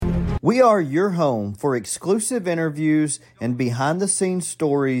We are your home for exclusive interviews and behind-the-scenes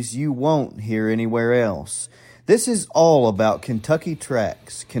stories you won't hear anywhere else. This is all about Kentucky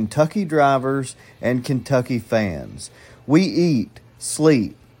tracks, Kentucky drivers, and Kentucky fans. We eat,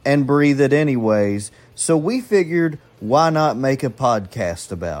 sleep, and breathe it anyways, so we figured why not make a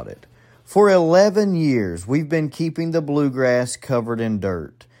podcast about it. For 11 years, we've been keeping the bluegrass covered in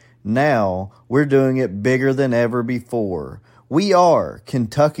dirt. Now, we're doing it bigger than ever before. We are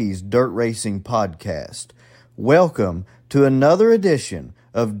Kentucky's Dirt Racing Podcast. Welcome to another edition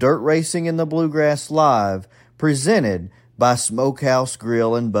of Dirt Racing in the Bluegrass Live, presented by Smokehouse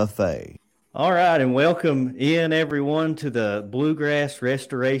Grill and Buffet. All right, and welcome in, everyone, to the Bluegrass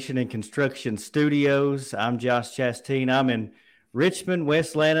Restoration and Construction Studios. I'm Josh Chastain. I'm in Richmond.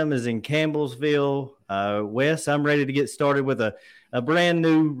 Wes Lanham is in Campbellsville. Wes, I'm ready to get started with a brand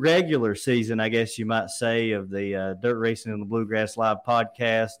new regular season, I guess you might say, of the Dirt Racing and the Bluegrass Live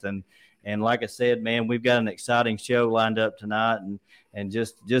podcast. And like I said, man, we've got an exciting show lined up tonight, and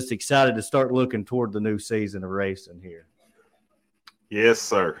just excited to start looking toward the new season of racing here. Yes,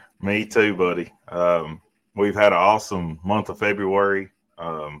 sir. Me too, buddy. We've had an awesome month of February,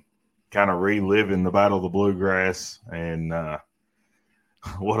 kind of reliving the Battle of the Bluegrass, and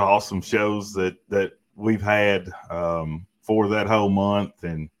what awesome shows that we've had for that whole month.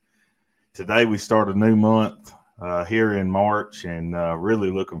 And today we start a new month here in March, and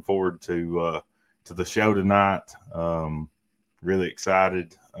really looking forward to the show tonight. Really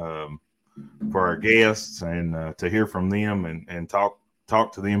excited for our guests and to hear from them and talk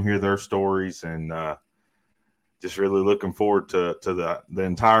to them, hear their stories, and just really looking forward to the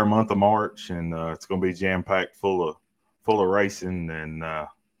entire month of March. And it's going to be jam-packed full of racing, and I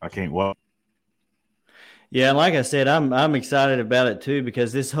can't wait. Yeah, and like I said, I'm excited about it too,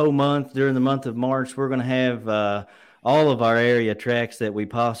 because this whole month, during the month of March, we're going to have all of our area tracks that we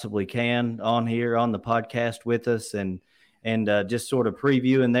possibly can on here on the podcast with us, and just sort of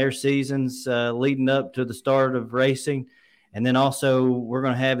previewing their seasons leading up to the start of racing. And then also we're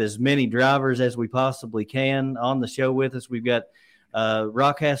going to have as many drivers as we possibly can on the show with us. We've got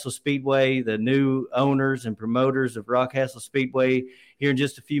Rockcastle Speedway, the new owners and promoters of Rockcastle Speedway. Here in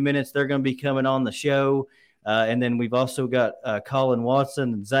just a few minutes, they're going to be coming on the show. And then we've also got Collin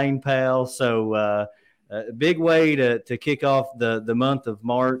and Zane Powell. So a big way to kick off the month of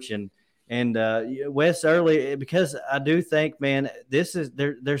March. And Wes, early, because I do think, man,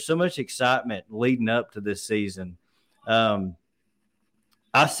 there's so much excitement leading up to this season. I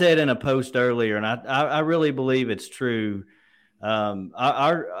said in a post earlier, and I really believe it's true.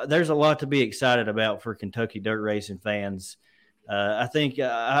 There's a lot to be excited about for Kentucky dirt racing fans. I think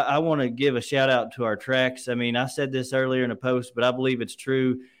I want to give a shout out to our tracks. I mean, I said this earlier in a post, but I believe it's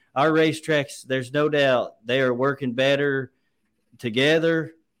true. Our racetracks, there's no doubt they are working better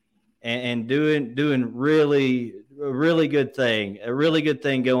together and doing a really good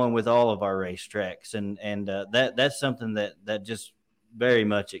thing going with all of our racetracks. And that's something that just very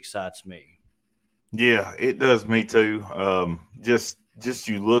much excites me. Yeah, it does me too. Just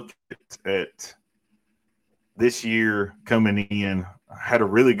you look at this year coming in, had a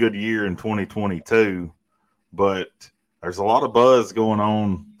really good year in 2022, but there's a lot of buzz going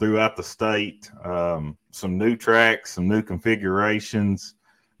on throughout the state. Some new tracks, some new configurations,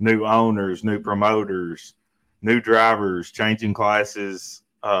 new owners, new promoters, new drivers, changing classes,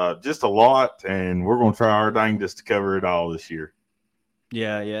 just a lot. And we're going to try our dangest to cover it all this year.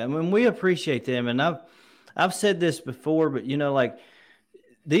 Yeah. I mean, we appreciate them. And I've said this before, but like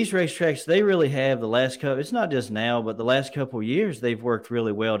these racetracks, they really have it's not just now, but the last couple of years, they've worked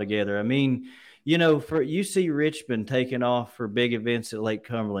really well together. I mean, you see Richmond taking off for big events at Lake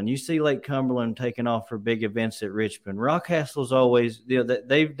Cumberland. You see Lake Cumberland taking off for big events at Richmond. Rockcastle's always,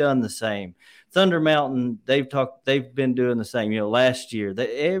 they've done the same. Thunder Mountain, they've been doing the same. Last year,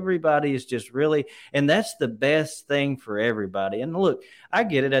 everybody is just really, and that's the best thing for everybody. And look, I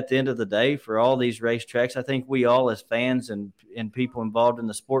get it. At the end of the day, for all these racetracks, I think we all, as fans and people involved in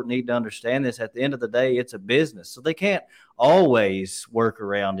the sport, need to understand this. At the end of the day, it's a business, so they can't always work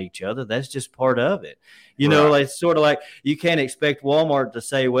around each other. That's just part of it. Right. It's sort of like you can't expect Walmart to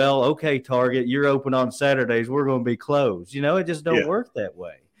say, "Well, okay, Target, you're open on Saturdays. We're going to be closed." It just don't work that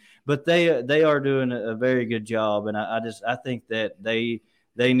way. But they are doing a very good job, and I think that they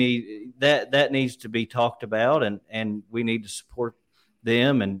need that needs to be talked about, and we need to support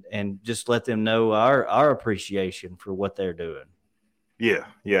them and just let them know our appreciation for what they're doing. Yeah,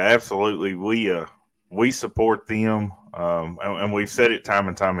 absolutely. We support them, and we've said it time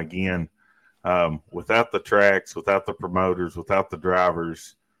and time again. Without the tracks, without the promoters, without the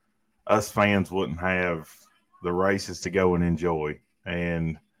drivers, us fans wouldn't have the races to go and enjoy.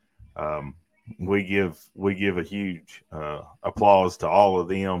 And we give a huge applause to all of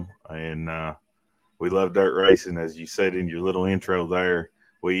them, and we love dirt racing, as you said in your little intro there.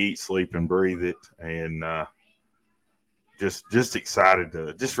 We eat, sleep, and breathe it, and just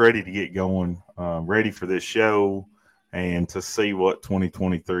excited just ready to get going, ready for this show and to see what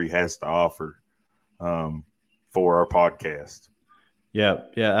 2023 has to offer for our podcast. Yeah,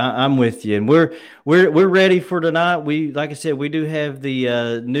 I'm with you, and we're ready for tonight. We, like I said, we do have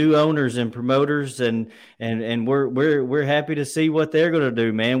the new owners and promoters, and we're happy to see what they're going to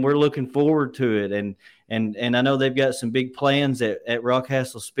do, man. We're looking forward to it, and I know they've got some big plans at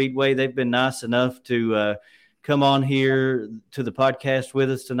Rockcastle Speedway. They've been nice enough to come on here to the podcast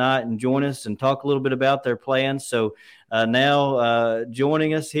with us tonight and join us and talk a little bit about their plans. So now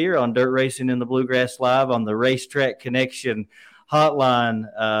joining us here on Dirt Racing in the Bluegrass Live on the Racetrack Connection hotline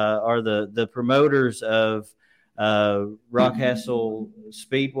are the promoters of Rockcastle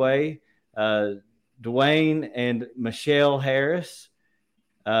Speedway, Dwayne and Michelle Harris,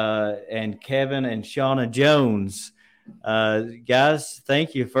 and Kevin and Shauna Jones. Guys,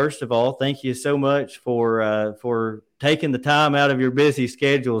 thank you. First of all, thank you so much for taking the time out of your busy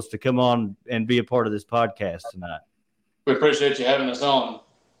schedules to come on and be a part of this podcast tonight. We appreciate you having us on.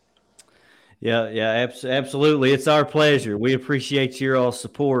 Yeah, absolutely. It's our pleasure. We appreciate your all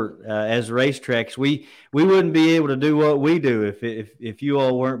support as racetracks. We wouldn't be able to do what we do if you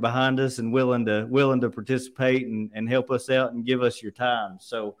all weren't behind us and willing to participate and help us out and give us your time.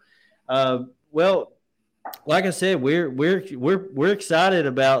 So, well, like I said, we're excited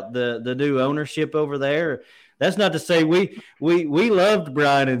about the new ownership over there. That's not to say we loved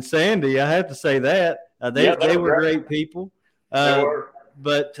Brian and Sandy. I have to say that they were great people. They were.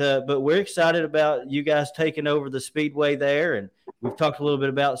 But we're excited about you guys taking over the Speedway there, and we've talked a little bit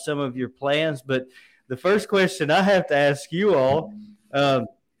about some of your plans. But the first question I have to ask you all, I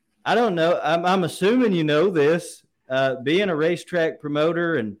don't know, I'm assuming you know this, being a racetrack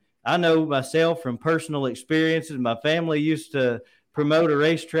promoter, and I know myself from personal experiences. My family used to promote a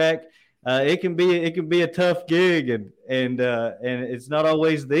racetrack. It can be a tough gig, and it's not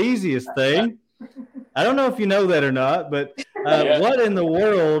always the easiest thing. I don't know if you know that or not, but what in the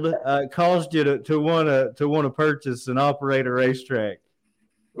world caused you to want to purchase and operate a racetrack?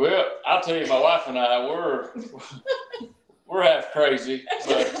 Well, I'll tell you, my wife and I we're half crazy,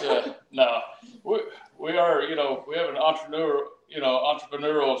 but no, we are. We have an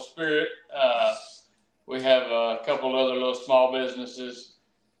entrepreneurial spirit. We have a couple other little small businesses.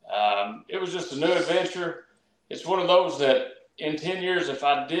 It was just a new adventure. It's one of those that, in 10 years, if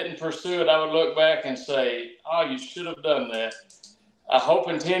I didn't pursue it, I would look back and say, oh, you should have done that. I hope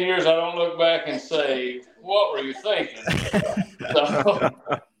in 10 years I don't look back and say, what were you thinking?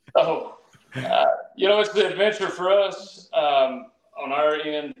 It's the adventure for us on our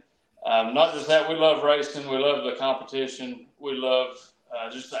end. Not just that, we love racing. We love the competition. We love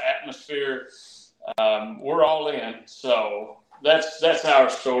just the atmosphere. We're all in. So that's our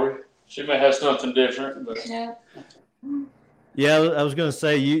story. She may have something different, but yeah. Yeah, I was going to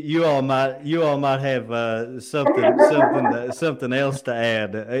say you all might have something else to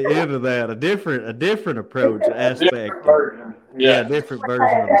add into that, a different approach aspect. Different version. Yeah, different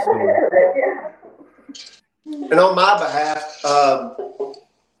version of the story. And on my behalf,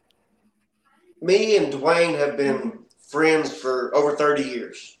 me and Dwayne have been friends for over 30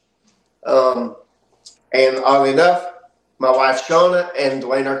 years. And oddly enough, my wife Shauna and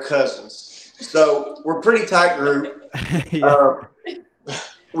Dwayne are cousins. So we're a pretty tight group. Yeah.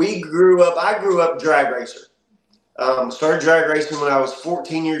 I grew up drag racer. Started drag racing when I was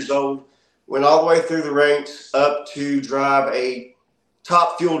 14 years old. Went all the way through the ranks up to drive a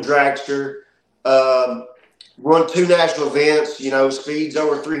top fuel dragster. Won 2 national events, speeds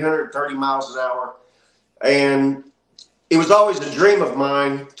over 330 miles an hour. And it was always a dream of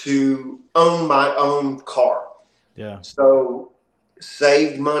mine to own my own car. Yeah. So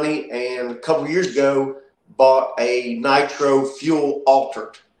saved money, and a couple years ago bought a nitro fuel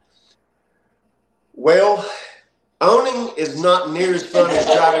altered. Well, owning is not near as fun as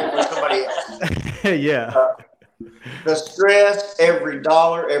driving for somebody else. Yeah. The stress, every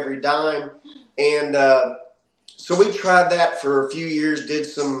dollar, every dime. And so we tried that for a few years, did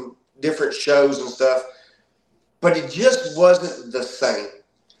some different shows and stuff, but it just wasn't the same.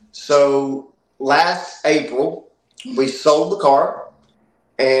 So last April, we sold the car,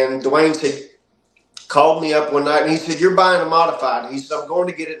 and Dwayne called me up one night, and he said, "You're buying a modified." He said, "I'm going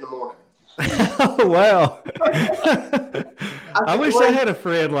to get it in the morning." Oh, wow. I wish I had a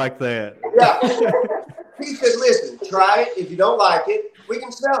friend like that. Yeah. He said, "Listen, try it. If you don't like it, we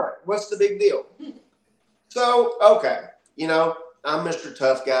can sell it. What's the big deal?" So, okay. I'm Mr.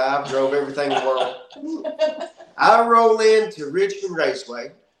 Tough Guy. I've drove everything in the world. I roll into Richmond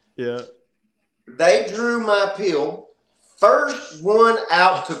Raceway. Yeah. They drew my pill. First one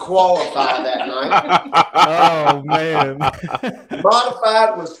out to qualify that night. Oh, man.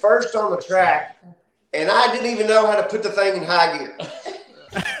 Modified was first on the track, and I didn't even know how to put the thing in high gear.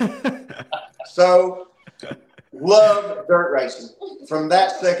 So, love dirt racing. From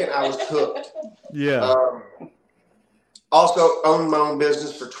that second, I was hooked. Yeah. Also owned my own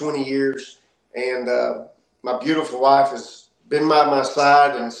business for 20 years, and my beautiful wife has been by my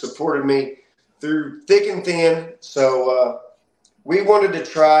side and supported me through thick and thin. So we wanted to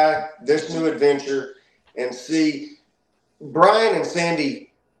try this new adventure and see. Brian and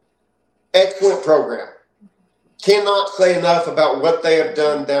Sandy, excellent program. Cannot say enough about what they have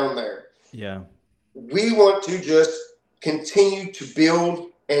done down there. Yeah. We want to just continue to build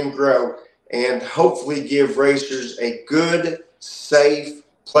and grow and hopefully give racers a good, safe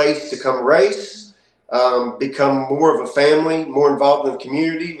place to come race, become more of a family, more involved in the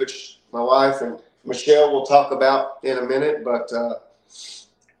community, which my wife and Michelle will talk about in a minute, but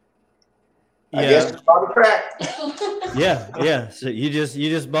I guess it's on the track. Yeah. So you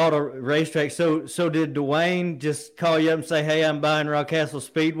just bought a racetrack. So did Dwayne just call you up and say, "Hey, I'm buying Rockcastle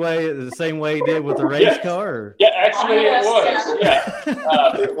Speedway," the same way he did with the race car? Or? Yeah, actually it was.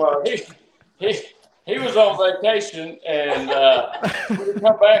 Yeah, it was. He was on vacation, and when he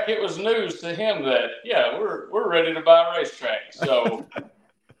come back, it was news to him that we're ready to buy a racetrack. So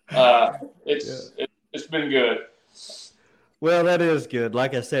it's been good. Well, that is good.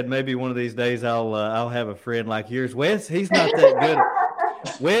 Like I said, maybe one of these days I'll have a friend like yours. Wes, he's not that good.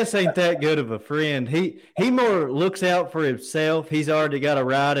 Wes ain't that good of a friend. He more looks out for himself. He's already got a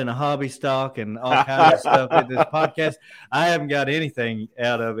ride in a hobby stock and all kinds of stuff in this podcast. I haven't got anything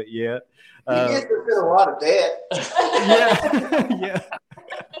out of it yet. He gets us in a lot of debt. Yeah.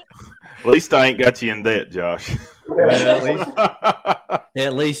 At least I ain't got you in debt, Josh. Well,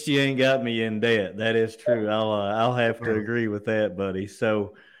 at least you ain't got me in debt. That is true. I'll have to agree with that, buddy.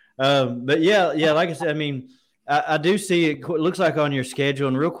 So, but yeah. Like I said, I mean, I do see it looks like on your schedule.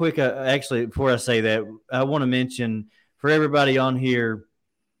 And real quick, actually, before I say that, I want to mention for everybody on here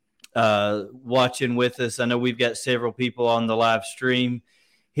watching with us. I know we've got several people on the live stream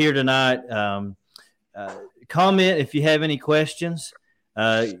here tonight. Comment if you have any questions.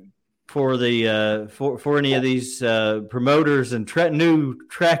 For the for any of these promoters and new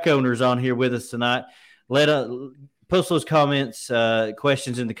track owners on here with us tonight, post those comments,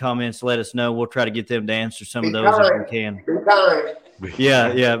 questions in the comments. Let us know. We'll try to get them to answer some of those if we can. Be kind.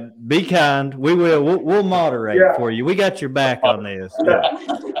 Yeah. Be kind. We will. We'll moderate for you. We got your back on this.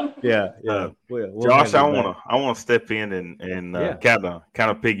 Yeah. We'll Josh, I want to step in and kind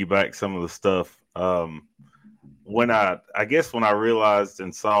of piggyback some of the stuff. When I realized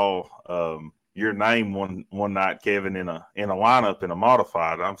and saw your name one night, Kevin, in a lineup in a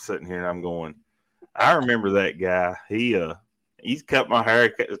modified, I'm sitting here and I'm going, I remember that guy. He's cut my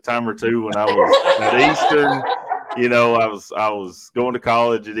hair a time or two when I was at Eastern. You know, I was going to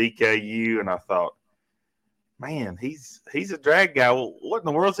college at EKU, and I thought, man, he's a drag guy. Well, what in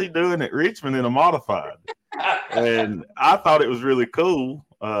the world's he doing at Richmond in a modified? And I thought it was really cool.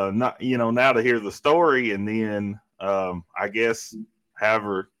 Now to hear the story, and then I guess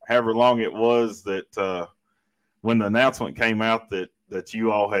however long it was that when the announcement came out that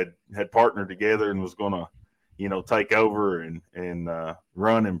you all had partnered together and was going to take over and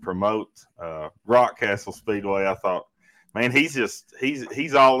run and promote Rockcastle Speedway, I thought, man,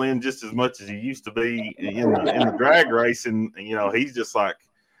 he's all in just as much as he used to be in the drag race, and he's just like,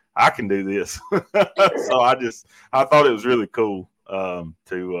 I can do this. So I thought it was really cool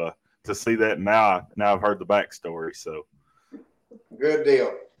to see that. Now I've heard the backstory. So good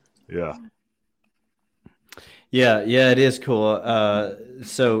deal. Yeah, it is cool.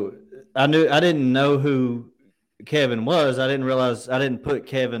 So I didn't know who Kevin was. I didn't realize I didn't put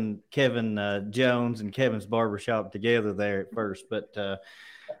Kevin Jones and Kevin's Barbershop together there at first, but that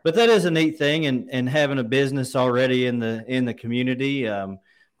is a neat thing, and having a business already in the community. Of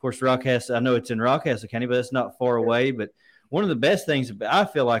course, Rockcastle, I know it's in Rockcastle County, but it's not far away. But one of the best things I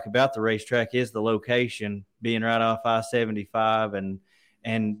feel like about the racetrack is the location, being right off I-75,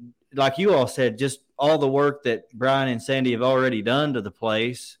 and like you all said, just all the work that Brian and Sandy have already done to the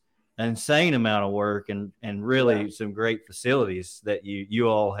place, an insane amount of work, and really some great facilities that you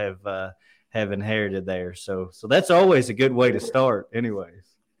all have inherited there. So that's always a good way to start anyways.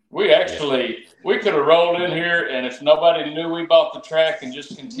 We could have rolled in here, and if nobody knew we bought the track and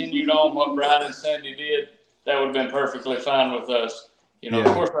just continued on what Brian and Sandy did, that would have been perfectly fine with us.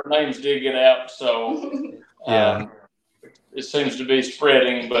 Of course, our names did get out, so it seems to be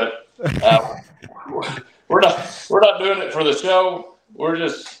spreading, but we're not doing it for the show.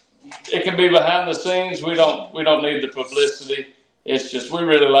 It can be behind the scenes. We don't need the publicity. It's just we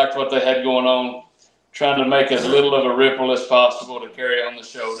really liked what they had going on, trying to make as little of a ripple as possible to carry on the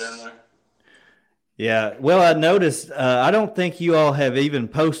show down there. Yeah, well, I noticed. I don't think you all have even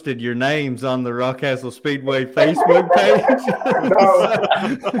posted your names on the Rockcastle Speedway Facebook page.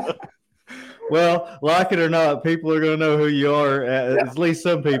 Well, like it or not, people are going to know who you are. At least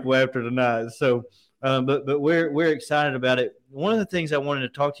some people after tonight. So, but we're excited about it. One of the things I wanted to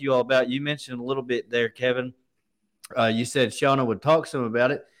talk to you all about, you mentioned a little bit there, Kevin. You said Shauna would talk some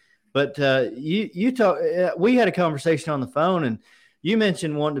about it, but you talk. We had a conversation on the phone, and you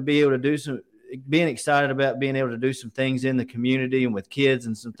mentioned wanting to be able to do some. Being excited about being able to do some things in the community and with kids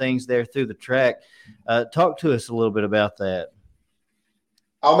and some things there through the track. Talk to us a little bit about that.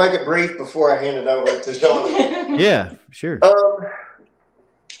 I'll make it brief before I hand it over to Sean. Yeah, sure.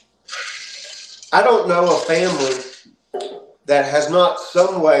 I don't know a family that has not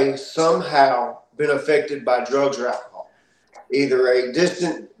some way, somehow been affected by drugs or alcohol, either a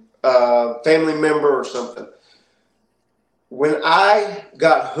distant family member or something. When I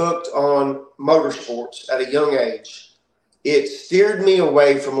got hooked on motorsports at a young age, it steered me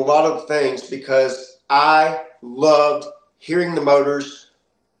away from a lot of things because I loved hearing the motors,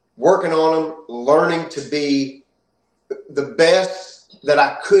 working on them, learning to be the best that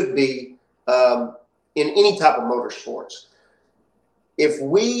I could be in any type of motorsports. If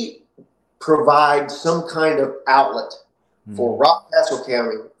we provide some kind of outlet for Rockcastle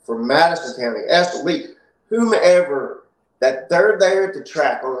County, for Madison County, Estill, Lee, whomever, that they're there at the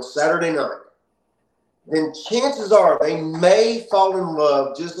track on a Saturday night, then chances are they may fall in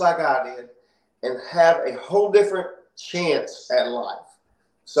love just like I did and have a whole different chance at life.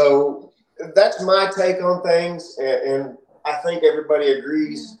 So that's my take on things, and I think everybody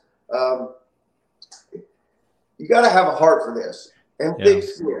agrees. You got to have a heart for this and thick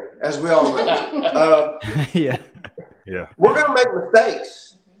skin, as we all know. Yeah. We're going to make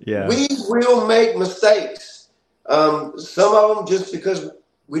mistakes. Yeah. We will make mistakes. Some of them just because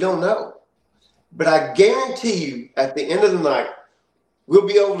we don't know. But I guarantee you, at the end of the night, we'll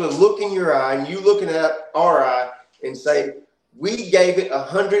be able to look in your eye and you looking at our eye and say, we gave it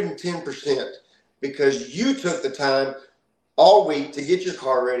 110% because you took the time all week to get your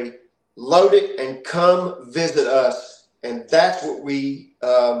car ready, load it, and come visit us. And that's what we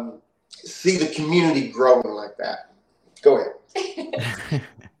see the community growing like that. Go ahead.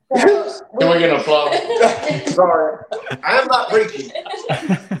 Can we get an applause? Sorry, I'm not preaching.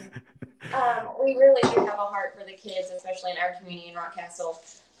 We really do have a heart for the kids, especially in our community in Rockcastle.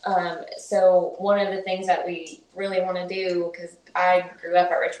 So one of the things that we really want to do, because I grew up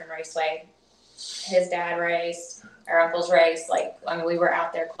at Richmond Raceway, his dad raced, our uncles raced. We were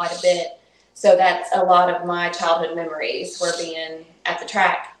out there quite a bit. So that's a lot of my childhood memories were being at the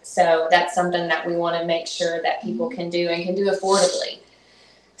track. So that's something that we want to make sure that people can do and can do affordably.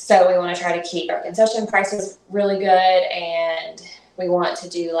 So we want to try to keep our concession prices really good, and we want to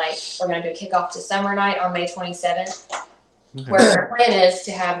do we're going to do a kickoff to summer night on May 27th, where our plan is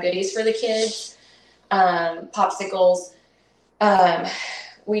to have goodies for the kids, popsicles. And then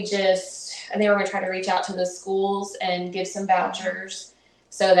we're going to try to reach out to the schools and give some vouchers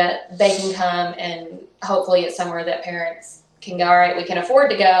so that they can come, and hopefully it's somewhere that parents can go, all right, we can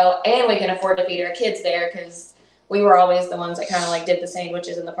afford to go and we can afford to feed our kids there, because we were always the ones that kind of did the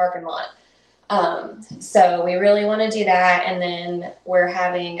sandwiches in the parking lot. So we really want to do that. And then we're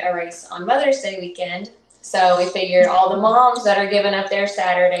having a race on Mother's Day weekend. So we figured all the moms that are giving up their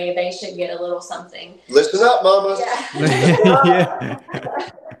Saturday, they should get a little something. Listen up, mamas. Yeah.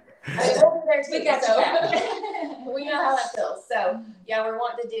 We'll be there too, we got we know how that feels. So yeah, we're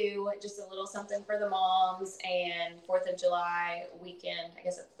wanting to do just a little something for the moms, and 4th of July weekend, I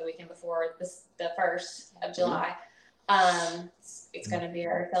guess it's the weekend before the 1st of July. It's going to be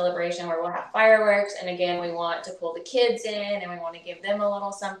our celebration where we'll have fireworks, and again, we want to pull the kids in, and we want to give them a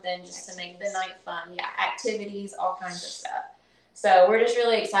little something just to make the night fun. Yeah, activities, all kinds of stuff. So we're just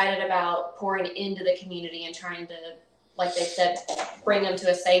really excited about pouring into the community and trying to, like they said, bring them to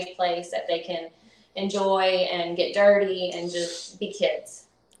a safe place that they can enjoy and get dirty and just be kids.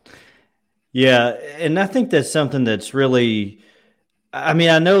 Yeah, and I think that's something that's really, I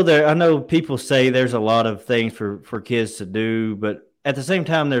know people say there's a lot of things for kids to do, but at the same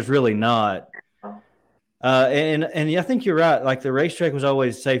time, there's really not. And I think you're right. The racetrack was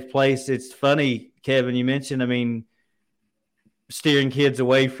always a safe place. It's funny, Kevin, you mentioned, steering kids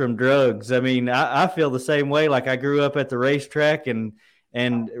away from drugs. I feel the same way. I grew up at the racetrack, and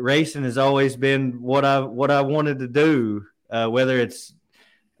racing has always been what I wanted to do. whether it's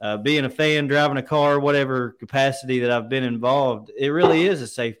being a fan, driving a car, whatever capacity that I've been involved, it really is a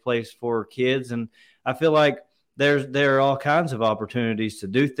safe place for kids. And I feel like there are all kinds of opportunities to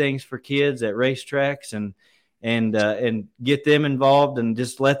do things for kids at racetracks and get them involved and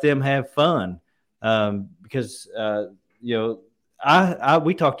just let them have fun. Because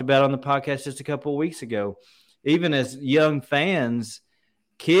we talked about on the podcast just a couple of weeks ago, even as young fans,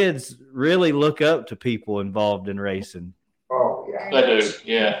 kids really look up to people involved in racing. Oh, yeah. They do,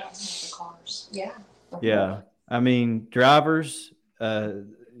 yeah. Yeah. Yeah. I mean, drivers,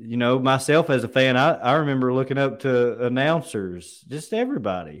 myself as a fan, I remember looking up to announcers, just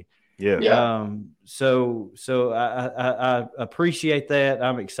everybody. Yeah. So I appreciate that.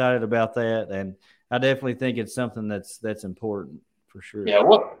 I'm excited about that. And I definitely think it's something that's important for sure. Yeah.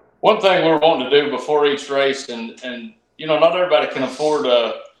 One thing we're wanting to do before each race, and not everybody can afford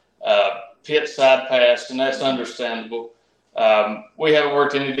a pit side pass, and that's understandable. We haven't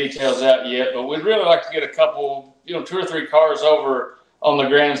worked any details out yet, but we'd really like to get a couple, 2 or 3 cars over on the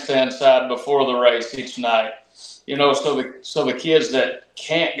grandstand side before the race each night. So the kids that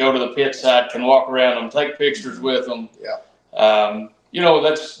can't go to the pit side can walk around them, take pictures with them. Yeah.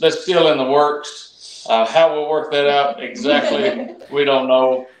 That's still in the works. How we'll work that out exactly, we don't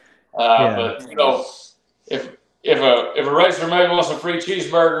know. But if a racer maybe wants a free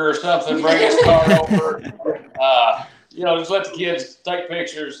cheeseburger or something, bring his car over. Just let the kids take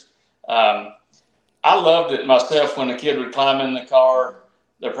pictures. I loved it myself when a kid would climb in the car,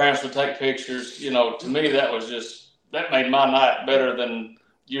 their parents would take pictures. To me, that made my night better than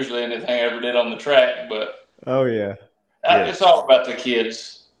usually anything I ever did on the track. But oh yeah, it's all about the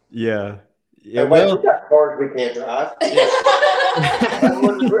kids. Yeah. Yeah, well, we got cars we can't drive.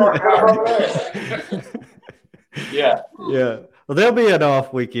 Yeah. Yeah. Well, there'll be an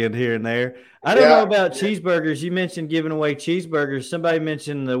off weekend here and there. I don't know about cheeseburgers. You mentioned giving away cheeseburgers. Somebody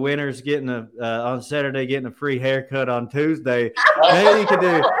mentioned the winners getting on Saturday getting a free haircut on Tuesday. Maybe you could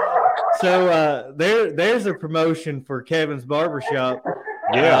do. So there's a promotion for Kevin's Barbershop.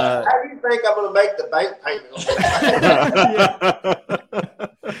 Yeah. How do you think I'm going to make the bank payment?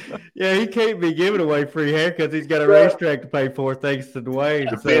 Yeah, he can't be giving away free haircuts. He's got a racetrack to pay for, thanks to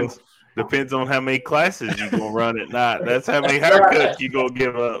Dwayne. Depends on how many classes you're going to run at night. That's how many haircuts you're going to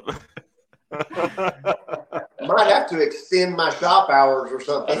give up. Might have to extend my shop hours or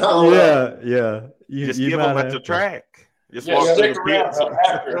something. Yeah. Just give them at the track. Just walk stick through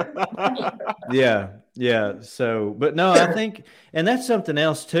the around. Yeah. So, but no, I think, and that's something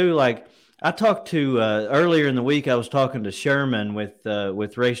else too. Like I talked to earlier in the week, I was talking to Sherman with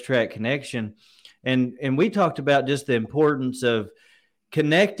Racetrack Connection, and we talked about just the importance of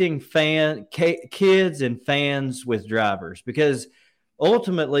connecting kids and fans with drivers, because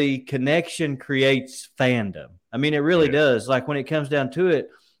ultimately connection creates fandom. I mean, it really does. Like when it comes down to it,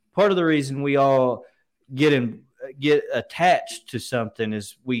 part of the reason we all get attached to something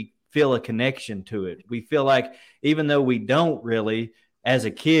is we feel a connection to it. We feel like, even though we don't really, as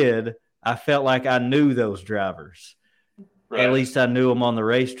a kid, I felt like I knew those drivers. Right. At least I knew them on the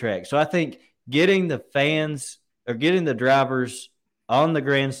racetrack. So I think getting the fans or getting the drivers on the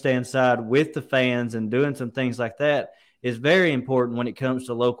grandstand side with the fans and doing some things like that is very important when it comes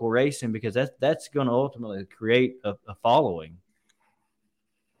to local racing, because that's going to ultimately create a following.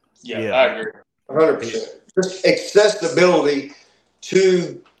 Yeah, I agree. 100%. Just accessibility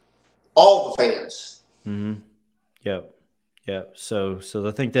to all the fans. Mm-hmm. Yep. So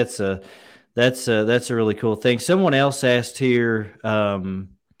I think that's a really cool thing. Someone else asked here,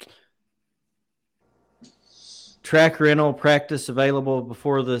 track rental practice available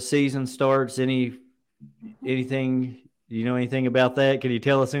before the season starts. Anything about that? Can you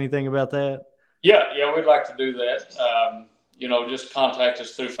tell us anything about that? Yeah, we'd like to do that. Just contact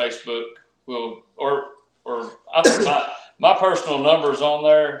us through Facebook. Or I think my personal number's on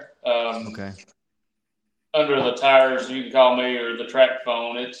there. Okay. Under the tires, you can call me, or the track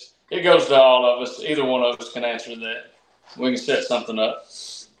phone. It goes to all of us. Either one of us can answer that. We can set something up.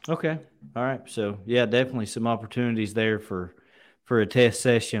 Okay. All right. So yeah, definitely some opportunities there for a test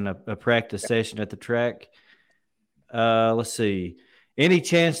session, a practice session at the track. Let's see. Any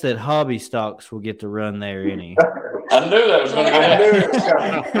chance that hobby stocks will get to run there? Any? I knew that was going to happen.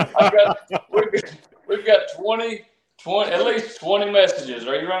 We've got 20, at least 20 messages.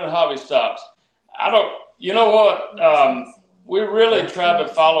 Are you running hobby stocks? You know what? We really tried to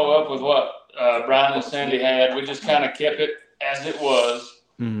follow up with what Brian and Sandy had. We just kind of kept it as it was.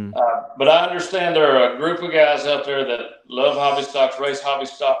 Mm-hmm. But I understand there are a group of guys out there that love hobby stocks, race hobby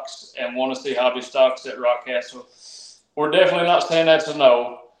stocks, and want to see hobby stocks at Rockcastle. We're definitely not saying that's a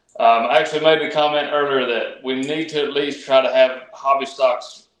no. I actually made the comment earlier that we need to at least try to have hobby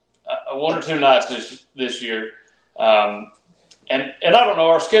stocks 1 or 2 nights this year. And I don't know,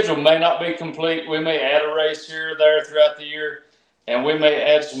 our schedule may not be complete. We may add a race here or there throughout the year, and we may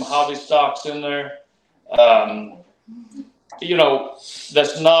add some hobby stocks in there.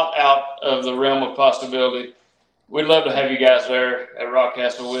 That's not out of the realm of possibility. We'd love to have you guys there at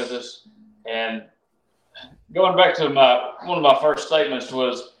Rockcastle with us. And going back to one of my first statements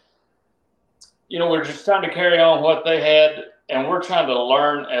was, we're just trying to carry on what they had, and we're trying to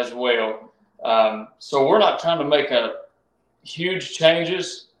learn as well. So we're not trying to make huge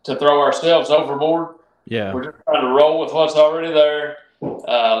changes to throw ourselves overboard. Yeah. We're just trying to roll with what's already there.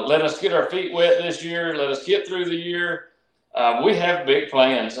 Let us get our feet wet this year. Let us get through the year. We have big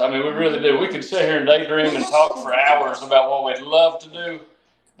plans. I mean, we really do. We could sit here and daydream and talk for hours about what we'd love to do.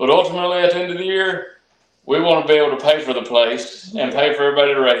 But ultimately, at the end of the year, we want to be able to pay for the place and pay for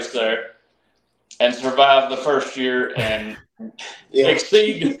everybody to race there and survive the first year and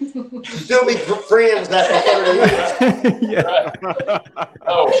exceed. Still be friends after 30 years.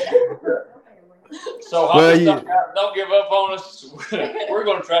 So don't give up on us. We're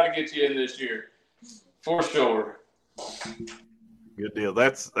going to try to get you in this year for sure. Good deal.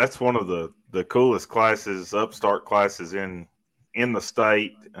 That's one of the coolest classes, upstart classes in the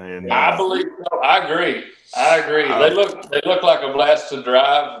state. And I believe so. I agree. They look like a blast to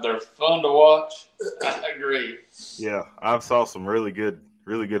drive. They're fun to watch. I agree. Yeah, I've saw some really good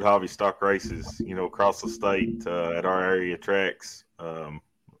hobby stock races, across the state at our area tracks.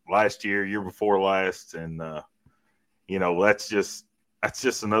 Last year before last, and that's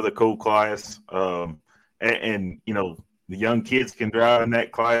just another cool class. And the young kids can drive in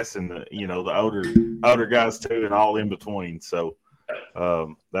that class, and the older guys too, and all in between. So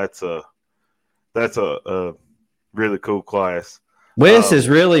that's a really cool class. Wes is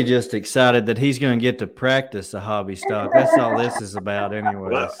really just excited that he's going to get to practice the hobby stock. That's all this is about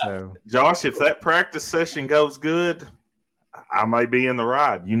anyway. So, Josh, if that practice session goes good, I may be in the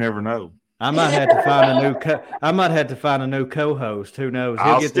ride. You never know. I might have to find a new co-host. Who knows?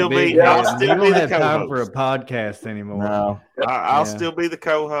 He'll get the big head. He won't have time for a podcast anymore. No, I'll still be the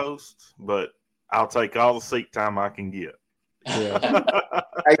co-host, but I'll take all the seat time I can get. Yeah.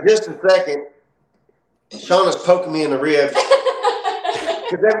 Hey, just a second. Shauna's poking me in the ribs.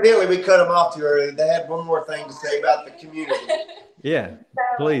 Because evidently we cut them off too early. They had one more thing to say about the community. Yeah,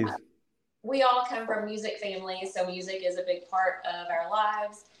 please. We all come from music families, so music is a big part of our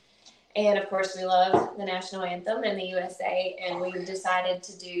lives. And, of course, we love the national anthem in the USA, and we've decided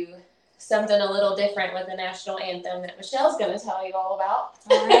to do something a little different with the national anthem that Michelle's going to tell you all about.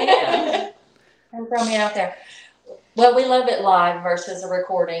 All right. Don't throw me out there. Well, we love it live versus a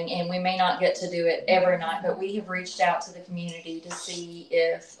recording, and we may not get to do it every night, but we have reached out to the community to see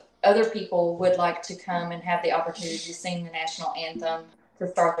if other people would like to come and have the opportunity to sing the national anthem to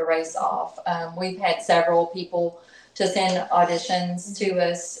start the race off. We've had several people to send auditions to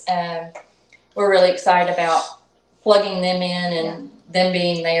us. We're really excited about plugging them in and them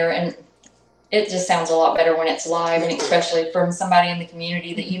being there, and it just sounds a lot better when it's live, and especially from somebody in the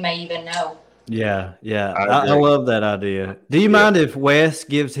community that you may even know. Yeah. I love that idea. Do you mind if Wes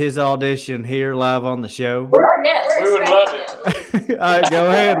gives his audition here live on the show? Yes, we would love it. All right, go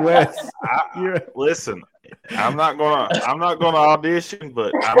ahead, Wes. Listen, I'm not gonna audition,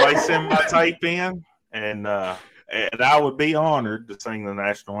 but I may send my tape in, and I would be honored to sing the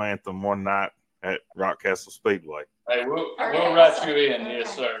national anthem one night at Rockcastle Speedway. Hey, we'll write you in,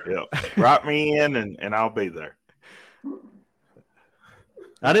 yes, sir. Yep, write me in, and I'll be there.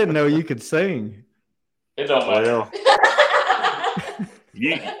 I didn't know you could sing. It don't matter. Well,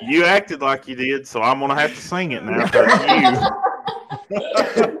 you acted like you did, so I'm gonna have to sing it now for you.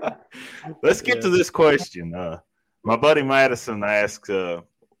 Let's get to this question. My buddy Madison asked, do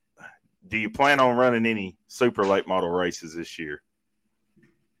you plan on running any super late model races this year?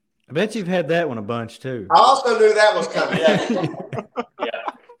 I bet you've had that one a bunch too. I also knew that was coming. Yeah.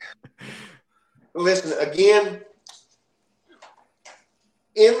 Listen, again,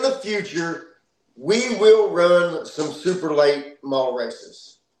 in the future, we will run some super late model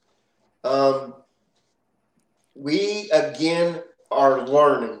races. We, again, are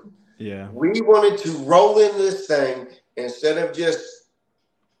learning. Yeah. We wanted to roll in this thing instead of just,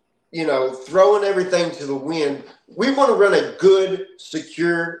 throwing everything to the wind. We want to run a good,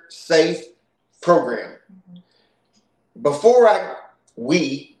 secure, safe program. Before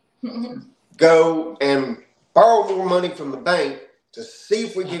we go and borrow more money from the bank to see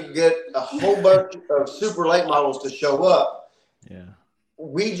if we can get a whole bunch of super late models to show up,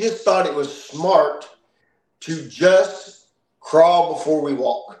 we just thought it was smart to just crawl before we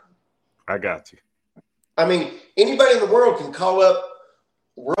walk. I got you. I mean, anybody in the world can call up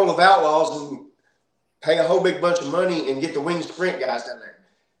World of Outlaws and pay a whole big bunch of money and get the winged sprint guys down there.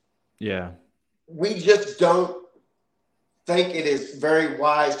 Yeah. We just don't think it is very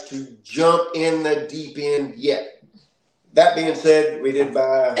wise to jump in the deep end yet. That being said, we did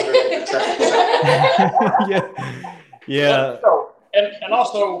buy a 100-acre tract. Yeah. And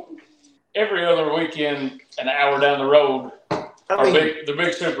also, every other weekend, an hour down the road, the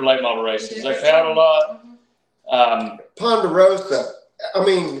big super late model races. They count a lot. Ponderosa. I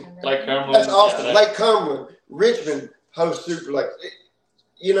mean, Lake Cumberland. that's awesome. Yeah, Lake Cumberland, Richmond hosts super late.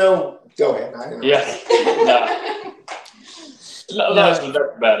 Go ahead. That's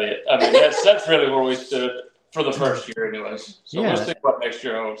about it. I mean, that's really where we stood for the first year, anyways. So we'll see what next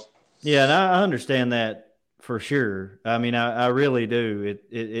year holds. Yeah, and I understand that for sure. I mean, I really do.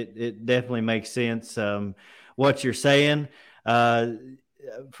 It definitely makes sense. What you're saying,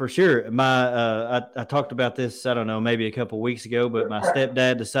 for sure. I talked about this, I don't know, maybe a couple of weeks ago, but my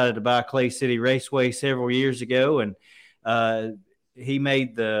stepdad decided to buy Clay City Raceway several years ago, and he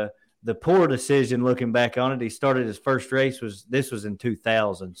made the poor decision looking back on it. He started his first race was in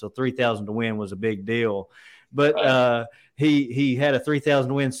 2000, so 3,000 to win was a big deal. But he had a 3,000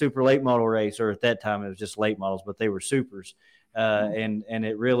 to win super late model race, or at that time it was just late models, but they were supers, and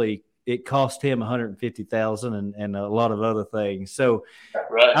it cost him $150,000 and a lot of other things. So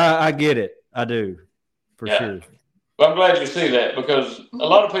I get it, I do, for sure. Well, I'm glad you see that, because a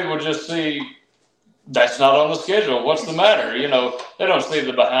lot of people just see that's not on the schedule. What's the matter? They don't see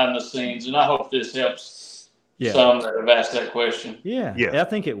the behind the scenes, and I hope this helps some that have asked that question. Yeah, I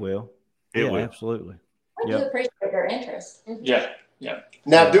think it will. It will. Absolutely. I do appreciate their interest. Yeah.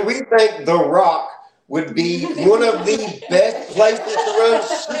 Now, do we think The Rock would be one of the best places to run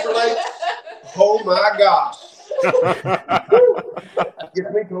super late? Oh my gosh.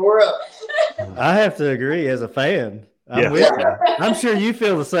 Get me tore up. I have to agree as a fan. I'm with you. I'm sure you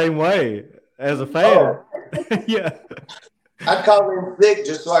feel the same way as a fan. Yeah. I'd call in sick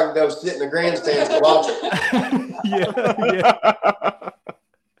just so I can go sit in the grandstands and watch it.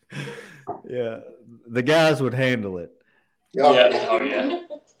 Yeah. The guys would handle it. Yeah,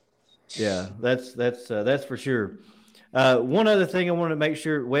 that's for sure. One other thing I want to make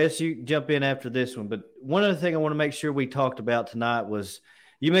sure, Wes, you jump in after this one, but one other thing I want to make sure we talked about tonight was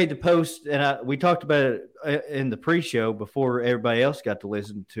you made the post, and we talked about it in the pre-show before everybody else got to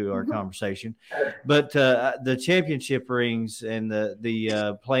listen to our conversation. But the championship rings and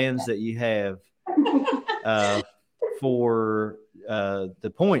the plans that you have for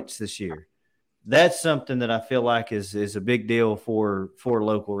the points this year. That's something that I feel like is a big deal for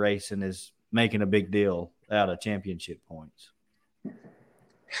local racing, is making a big deal out of championship points.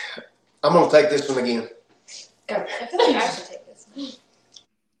 I'm going to take this one again. Go. I feel like I should take this one.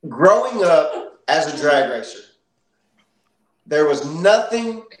 Growing up as a drag racer, there was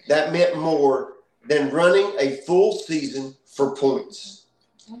nothing that meant more than running a full season for points.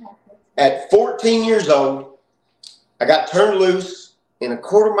 At 14 years old, I got turned loose in a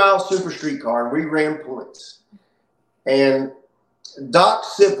quarter-mile super street car, and we ran points. And Doc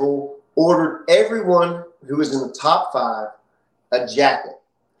Sipple ordered everyone who was in the top 5 a jacket,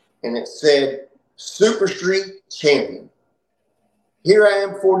 and it said Super Street Champion. Here I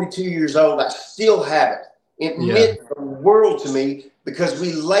am, 42 years old. I still have it. It meant the world to me because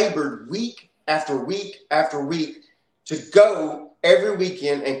we labored week after week after week to go every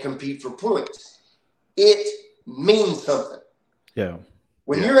weekend and compete for points. It means something. Yeah.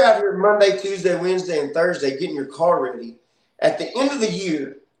 When you're out here Monday, Tuesday, Wednesday, and Thursday getting your car ready, at the end of the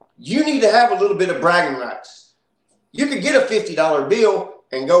year, you need to have a little bit of bragging rights. You could get a $50 bill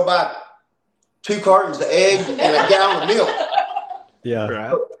and go buy 2 cartons of eggs and a gallon of milk. Yeah.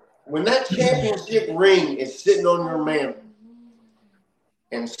 Right. When that championship ring is sitting on your mantle,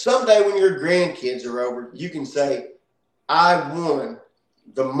 and someday when your grandkids are over, you can say, I won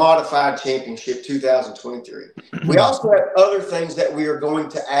the modified championship 2023. We also have other things that we are going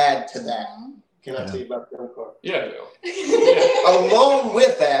to add to that. Can I tell you about the car? Yeah. Along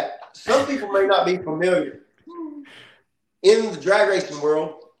with that, some people may not be familiar. In the drag racing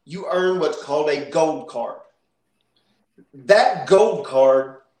world, you earn what's called a gold card. That gold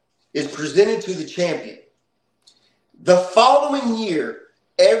card is presented to the champion. The following year,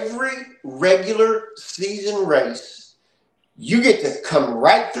 every regular season race, you get to come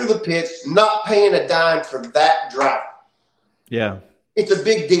right through the pits, not paying a dime for that driver. Yeah. It's a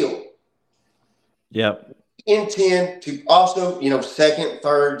big deal. Yep. Intend to also, second,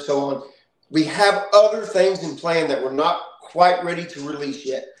 third, so on. We have other things in plan that we're not quite ready to release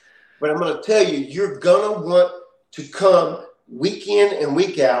yet. But I'm going to tell you, you're going to want to come week in and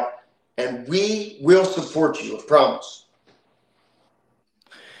week out and we will support you. I promise.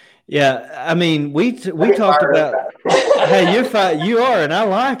 Yeah, I mean, we talked about. Hey, you are, and I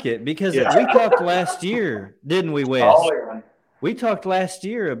like it because we talked last year, didn't we, Wes? Oh, yeah. We talked last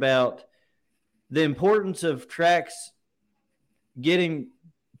year about the importance of tracks putting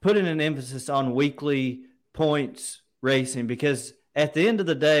an emphasis on weekly points racing, because at the end of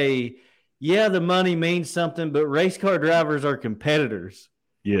the day, yeah, the money means something, but race car drivers are competitors.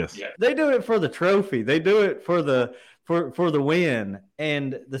 Yes. Yeah. They do it for the trophy. They do it for the win.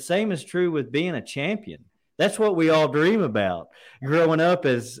 And the same is true with being a champion. That's what we all dream about growing up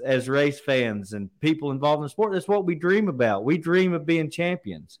as race fans and people involved in sport. That's what we dream about. We dream of being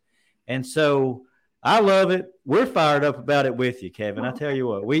champions. And so I love it. We're fired up about it with you, Kevin. I tell you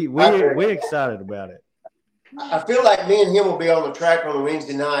what, we're excited about it. I feel like me and him will be on the track on a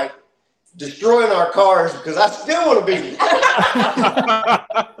Wednesday night destroying our cars because I still want to beat him.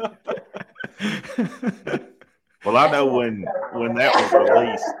 Well, I know when that was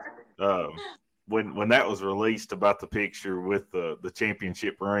released, when that was released about the picture with the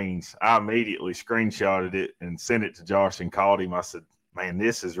championship rings, I immediately screenshotted it and sent it to Josh and called him. I said, "Man,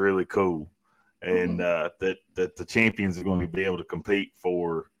 this is really cool," and that the champions are going to be able to compete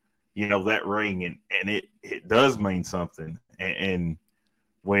for, that ring, and it does mean something. And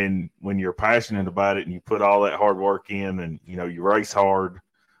when you're passionate about it and you put all that hard work in, and you race hard,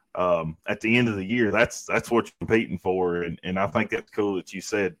 at the end of the year, that's what you're competing for. And I think that's cool that you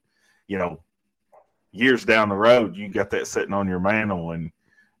said, years down the road, you got that sitting on your mantle, and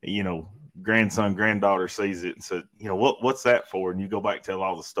grandson, granddaughter sees it and said, what's that for? And you go back and tell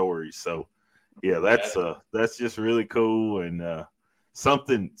all the stories. So yeah, that's just really cool, and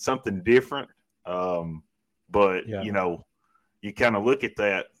something different. But you kind of look at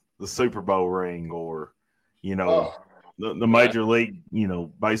that, the Super Bowl ring, or the Major League,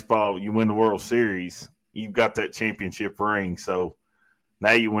 baseball, you win the World Series, you've got that championship ring. So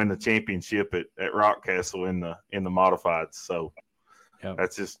now you win the championship at Rockcastle in the modifieds. So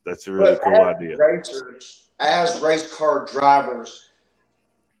that's a really cool idea. Racers, as race car drivers,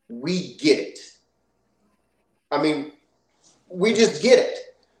 we get it. I mean, we just get it.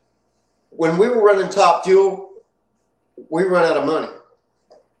 When we were running Top Fuel, we run out of money.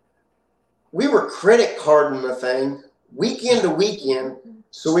 We were credit carding the thing weekend to weekend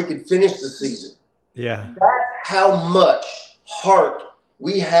so we could finish the season. Yeah. That's how much heart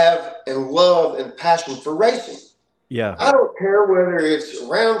we have and love and passion for racing. Yeah. I don't care whether it's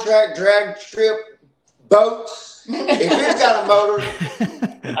round track, drag strip, boats. If it's got a motor,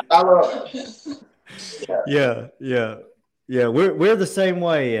 I love it. Yeah. We're the same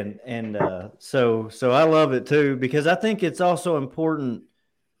way, and so I love it too, because I think it's also important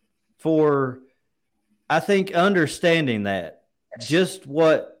for, I think, understanding that just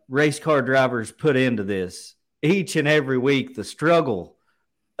what race car drivers put into this each and every week, the struggle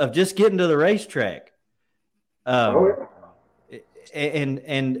of just getting to the racetrack. And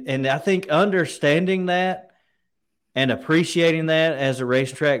I think understanding that and appreciating that as a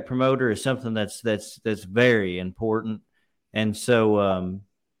racetrack promoter is something that's very important. And so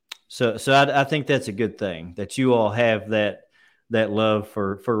I think that's a good thing that you all have that love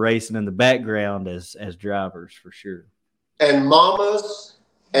for racing in the background as drivers, for sure. And mamas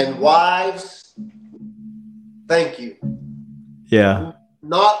and wives, thank you. Yeah.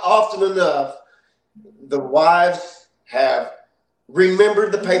 Not often enough, the wives have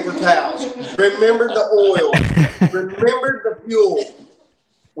remembered the paper towels, remembered the oil, remembered the fuel.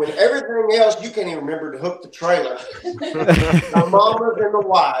 When everything else, you can't even remember to hook the trailer. The mamas and the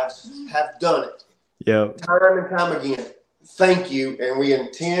wives have done it. Yeah. Time and time again. Thank you, and we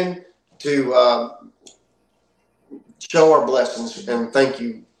intend to show our blessings and thank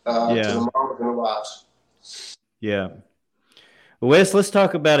you to the mamas and the wives. Yeah. Wes, let's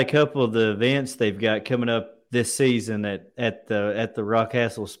talk about a couple of the events they've got coming up this season at the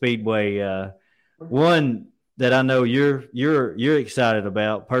Rockcastle Speedway. One that I know you're excited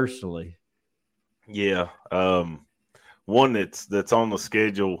about personally. Yeah. One that's on the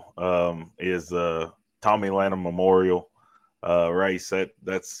schedule is Tommy Lanham Memorial race.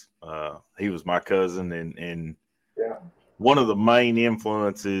 That's he was my cousin, and one of the main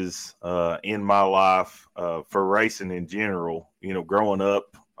influences in my life for racing in general. Growing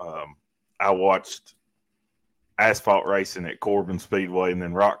up, I watched asphalt racing at Corbin Speedway and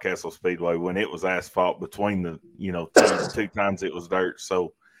then Rockcastle Speedway when it was asphalt between the two times it was dirt.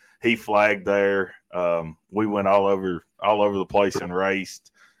 So he flagged there. We went all over the place and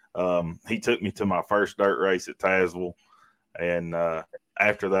raced. He took me to my first dirt race at Tazewell, and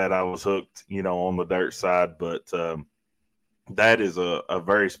after that I was hooked on the dirt side. But that is a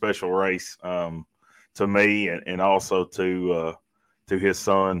very special race to me, and also to his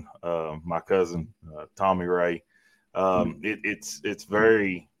son, my cousin Tommy Ray. It's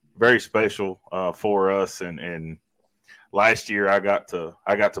very, very special for us, and last year I got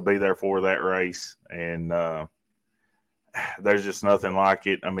to be there for that race, and there's just nothing like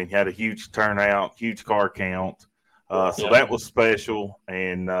it. I mean, he had a huge turnout, huge car count, so that was special,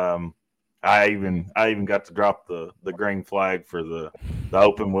 and I even got to drop the green flag for the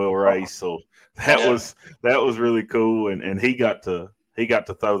open wheel race, so that was really cool, and he got to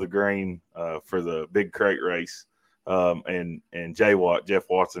throw the green for the big crate race, and Jeff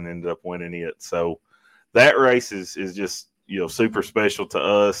Watson ended up winning it. So that race is just super special to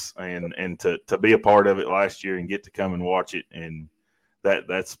us, and to be a part of it last year and get to come and watch it, and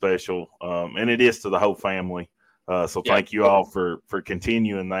that's special, and it is to the whole family. So thank you all for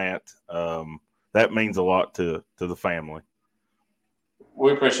continuing that. That means a lot to the family.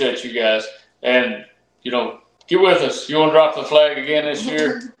 We appreciate you guys, and get with us. You want to drop the flag again this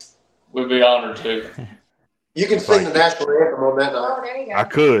year? We'd be honored to. You can sing the national anthem on that night. Oh, there you go. I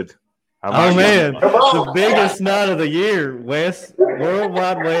could. Oh man, on. the biggest night of the year, Wes.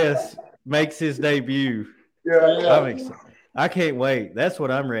 Worldwide Wes makes his debut. Yeah. I can't wait. That's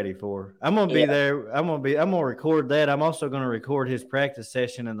what I'm ready for. I'm gonna be there. I'm gonna record that. I'm also gonna record his practice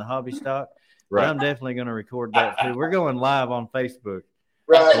session in the hobby stock. Right. But I'm definitely gonna record that too. We're going live on Facebook.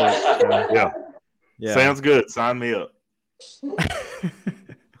 Right. Yeah. Sounds good. Sign me up.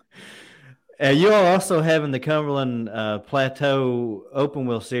 You are also having the Cumberland Plateau Open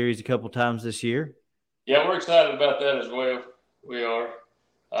Wheel Series a couple times this year. Yeah, we're excited about that as well. We are.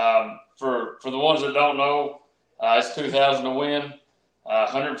 For the ones that don't know, it's $2,000 to win,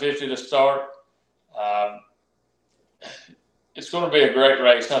 $150 to start. It's going to be a great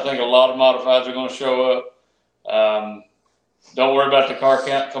race. I think a lot of modifieds are going to show up. Don't worry about the car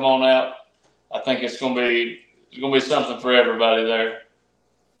count. Come on out. I think it's going to be something for everybody there.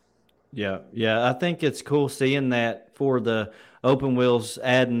 Yeah. I think it's cool seeing that for the open wheels,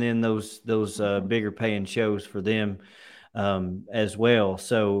 adding in those bigger paying shows for them as well.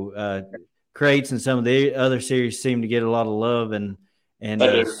 So crates and some of the other series seem to get a lot of love, and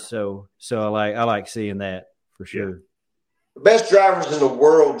so I like seeing that for sure. The best drivers in the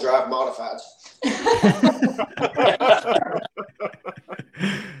world drive modifieds.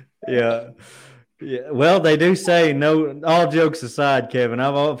 Yeah. Well, they do say, no, all jokes aside, Kevin,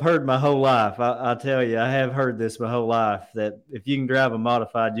 I've heard my whole life. I'll tell you, I have heard this my whole life, that if you can drive a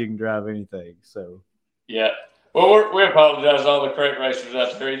modified, you can drive anything. So, yeah. Well, we apologize to all the crate racers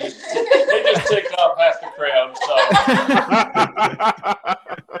out there. It just ticked off half the crowd. So.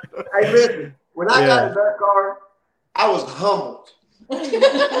 Hey, listen, when I got in that car, I was humbled.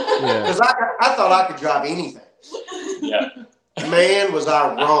 Because I thought I could drive anything. Yeah. Man, was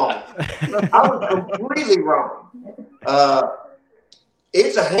I wrong. I was completely wrong.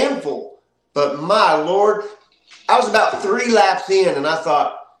 It's a handful, but my Lord, I was about 3 laps in, and I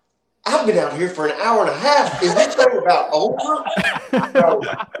thought, I've been out here for an hour and a half. Is this thing about over? So,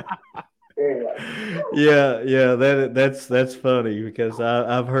 anyway. Yeah, that's funny, because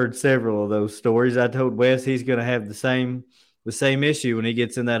I've heard several of those stories. I told Wes he's going to have the same issue when he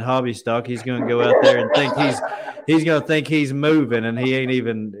gets in that hobby stock. He's going to go out there and think he's going to think he's moving, and he ain't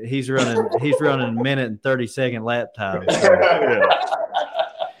even. He's running minute and 30-second lap time. So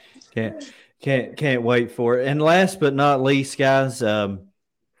can't wait for it. And last but not least, guys, you're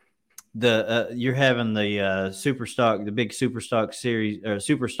having the super stock, the big super stock series or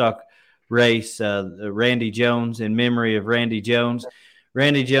super stock race, Randy Jones, in memory of Randy Jones.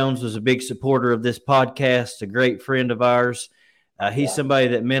 Randy Jones was a big supporter of this podcast, a great friend of ours. He's somebody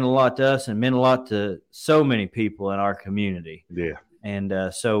that meant a lot to us and meant a lot to so many people in our community. Yeah. And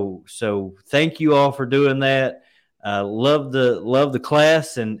so thank you all for doing that. Love the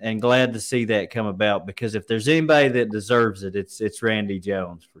class, and glad to see that come about, because if there's anybody that deserves it, it's Randy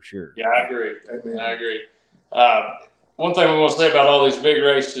Jones for sure. Yeah, I agree. I agree. One thing we want to say about all these big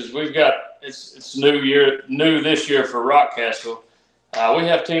races, we've got it's new this year for Rockcastle. We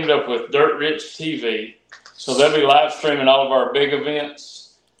have teamed up with Dirt Rich TV, so they'll be live streaming all of our big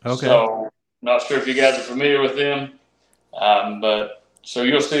events. Okay. So not sure if you guys are familiar with them, but so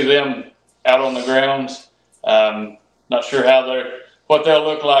you'll see them out on the grounds. Not sure what they'll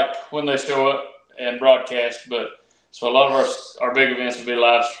look like when they show up and broadcast, but so a lot of our big events will be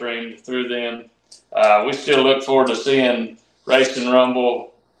live streamed through them. We still look forward to seeing Race and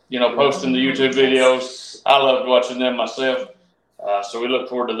Rumble, posting the YouTube videos. I loved watching them myself. So we look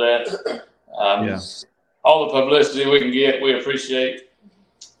forward to that. All the publicity we can get, we appreciate.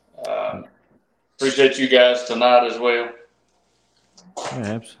 Appreciate you guys tonight as well.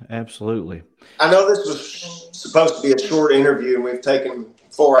 Yeah, absolutely. I know this was supposed to be a short interview, and we've taken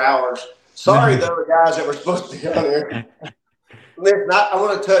 4 hours. Sorry, though, the guys that were supposed to be on here. Listen, I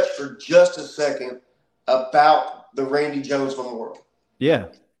want to touch for just a second about the Randy Jones Memorial. Yeah.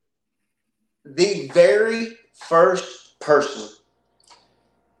 The very first person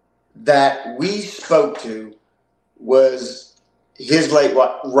that we spoke to was his late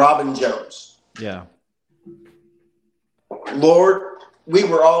wife, Robin Jones. Yeah. Lord, we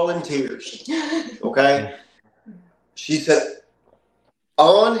were all in tears. Okay? She said,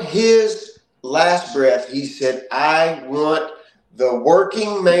 on his last breath, he said, I want the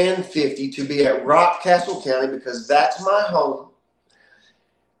Working Man 50 to be at Rockcastle County because that's my home.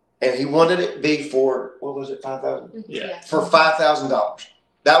 And he wanted it to be for, what was it, $5,000? Yeah. For $5,000.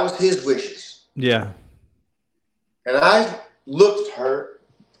 That was his wishes. Yeah. And I looked at her,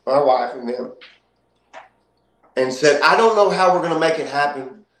 my wife, and them, and said, I don't know how we're going to make it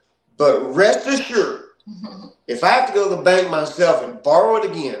happen, but rest assured, if I have to go to the bank myself and borrow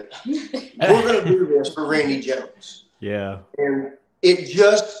it again, we're going to do this for Randy Jones. Yeah. And it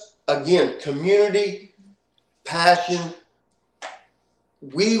just, again, community, passion.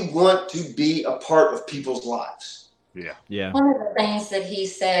 We want to be a part of people's lives. Yeah. Yeah. One of the things that he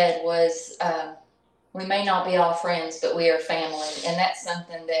said was, we may not be all friends, but we are family. And that's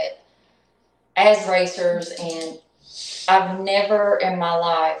something that as racers, and I've never in my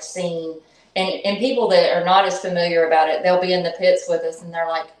life seen, and people that are not as familiar about it, they'll be in the pits with us and they're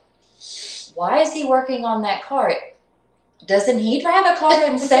like, why is he working on that car? Doesn't he drive a car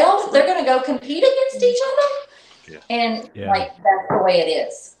himself? They're going to go compete against each other? Yeah. And Yeah. like, that's the way it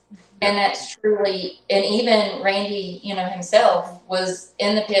is. And that's truly, and even Randy, himself was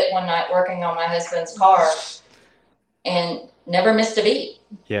in the pit one night working on my husband's car and never missed a beat.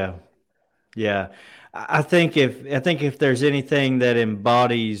 Yeah. Yeah. I think if there's anything that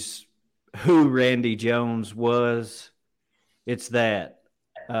embodies who Randy Jones was, it's that.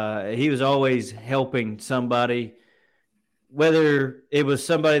 He was always helping somebody, whether it was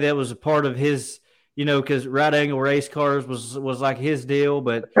somebody that was a part of his, because right angle race cars was like his deal,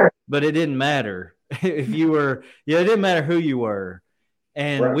 but it didn't matter if you were, it didn't matter who you were.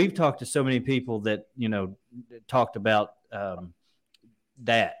 And Right. We've talked to so many people that, talked about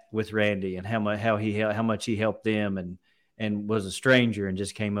that with Randy and how much he helped them and was a stranger and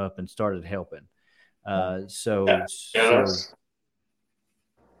just came up and started helping. I didn't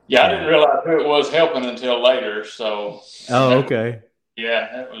realize who it was helping until later. So. Oh, okay.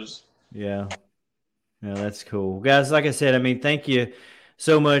 Yeah, that was. Yeah. Yeah, that's cool. Guys, like I said, thank you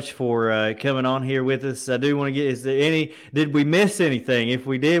so much for coming on here with us. I do want to get, did we miss anything? If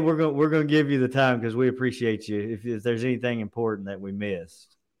we did, we're going to give you the time because we appreciate you. If there's anything important that we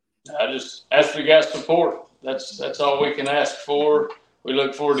missed. I just ask for you guys' support. That's all we can ask for. We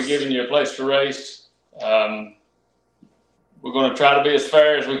look forward to giving you a place to race. We're going to try to be as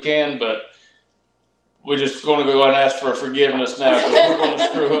fair as we can, but we're just going to go and ask for forgiveness now because we're going to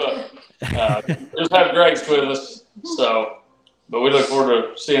screw up. Just have grace with us. But we look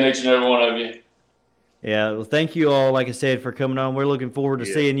forward to seeing each and every one of you. Yeah, well, thank you all, like I said, for coming on. We're looking forward to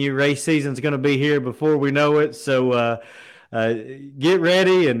seeing you. Race season's going to be here before we know it. So get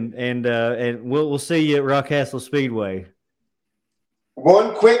ready, and we'll see you at Rockcastle Speedway.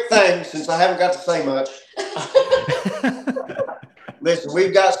 One quick thing, since I haven't got to say much. Listen,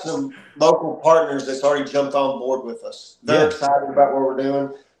 we've got some local partners that's already jumped on board with us. They're excited about what we're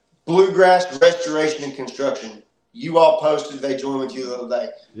doing. Bluegrass Restoration and Construction. You all posted they joined with you the other day.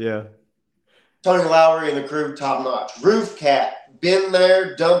 Yeah. Tony Lowry and the crew, top notch. Roof Cat, been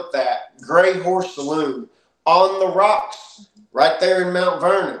there, dumped that. Gray Horse Saloon, On the Rocks, right there in Mount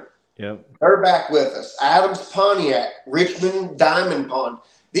Vernon. Yep. They're back with us. Adams Pontiac, Richmond Diamond Pond.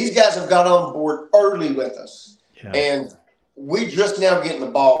 These guys have got on board early with us. Yeah. And we just now getting the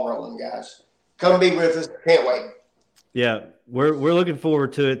ball rolling, guys. Come be with us. Can't wait. Yeah, we're looking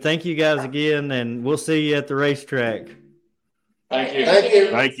forward to it. Thank you guys again, and we'll see you at the racetrack. Thank you. Thank you.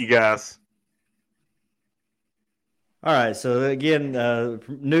 Thank you, guys. All right, so again,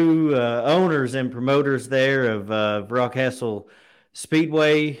 new owners and promoters there of Rockcastle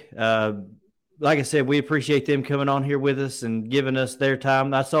Speedway. Like I said, we appreciate them coming on here with us and giving us their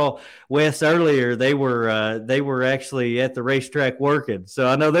time. I saw Wes earlier; they were actually at the racetrack working. So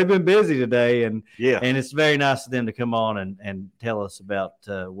I know they've been busy today, and it's very nice of them to come on and tell us about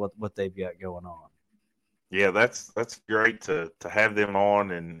what they've got going on. Yeah, that's great to have them on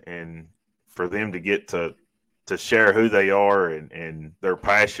and for them to get to share who they are and their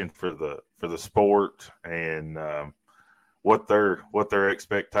passion for the sport and what their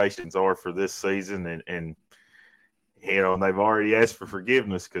expectations are for this season and and they've already asked for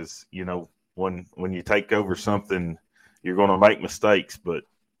forgiveness because, when you take over something, you're going to make mistakes, but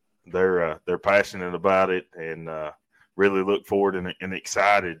they're passionate about it and really look forward and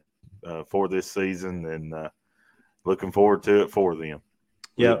excited for this season and looking forward to it for them.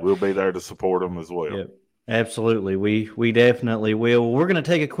 Yeah, we'll be there to support them as well. Yep. Absolutely. We definitely will. We're going to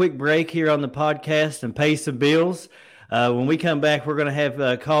take a quick break here on the podcast and pay some bills. When we come back, we're going to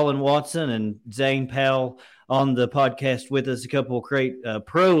have Collin Watson and Zane Powell on the podcast with us, a couple of great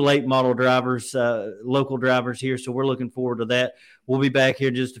pro late model drivers, local drivers here. So we're looking forward to that. We'll be back here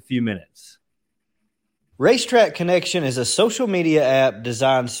in just a few minutes. Racetrack Connection is a social media app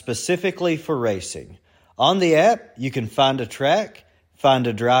designed specifically for racing. On the app, you can find a track, find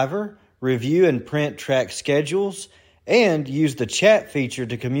a driver, review and print track schedules, and use the chat feature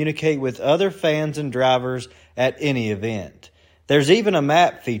to communicate with other fans and drivers at any event. There's even a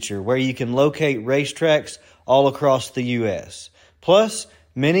map feature where you can locate racetracks all across the U.S., plus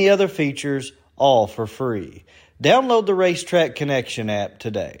many other features, all for free. Download the Racetrack Connection app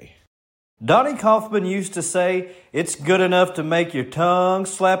today. Donnie Kaufman used to say, "It's good enough to make your tongue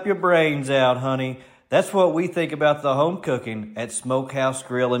slap your brains out, honey." That's what we think about the home cooking at Smokehouse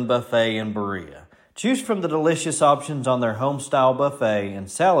Grill and Buffet in Berea. Choose from the delicious options on their home-style buffet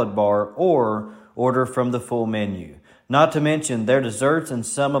and salad bar, or order from the full menu. Not to mention their desserts and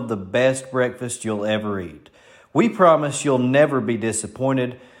some of the best breakfast you'll ever eat. We promise you'll never be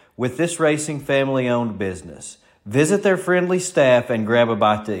disappointed with this racing family-owned business. Visit their friendly staff and grab a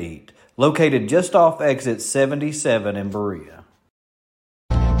bite to eat. Located just off exit 77 in Berea.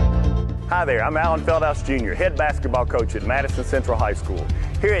 Hi there, I'm Alan Feldhouse Jr., head basketball coach at Madison Central High School.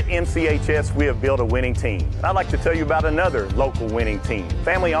 Here at MCHS, we have built a winning team. And I'd like to tell you about another local winning team,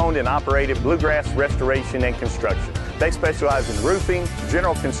 family-owned and operated Bluegrass Restoration and Construction. They specialize in roofing,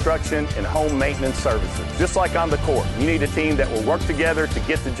 general construction, and home maintenance services. Just like on the court, you need a team that will work together to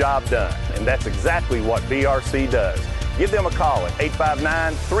get the job done. And that's exactly what BRC does. Give them a call at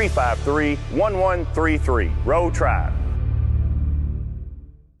 859-353-1133. Row Tribe.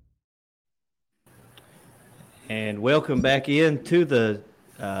 And welcome back into the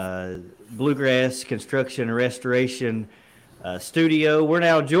Bluegrass Construction and Restoration studio. We're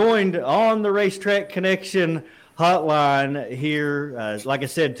now joined on the Racetrack Connection hotline here. Like I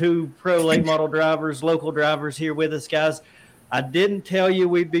said, two pro late model drivers, local drivers here with us, guys. I didn't tell you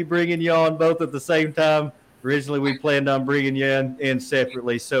we'd be bringing you on both at the same time. Originally, we planned on bringing you in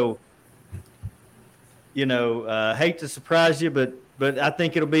separately. So, hate to surprise you, but I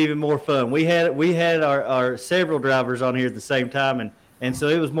think it'll be even more fun. We had our several drivers on here at the same time, and so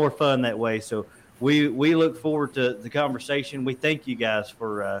it was more fun that way. So we look forward to the conversation. We thank you guys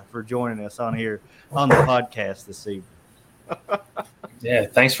for joining us on here on the podcast this evening. Yeah,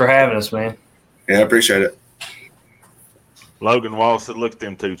 thanks for having us, man. Yeah, I appreciate it. Logan Wallace said, "Look at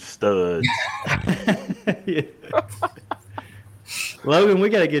them two studs." Yeah. Logan, we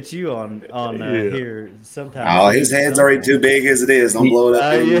got to get you on here sometime. Oh, his head's already too big as it is. Don't blow it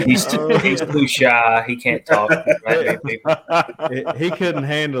up. Yeah. He's too shy. He can't talk. He couldn't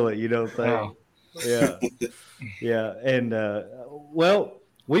handle it, you don't think? No. Yeah. Yeah. And, well,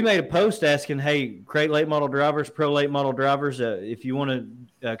 we made a post asking, hey, great late model drivers, pro late model drivers, if you want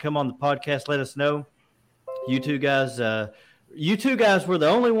to come on the podcast, let us know. You two guys were the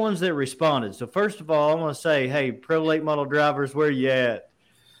only ones that responded. So first of all, I want to say, hey, pro late model drivers, where you at?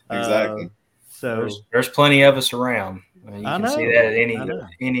 Exactly. So there's plenty of us around. You can see that at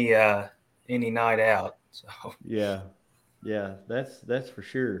any night out. So yeah, that's for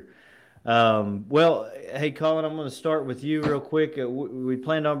sure. Well, hey, Collin, I'm going to start with you real quick. We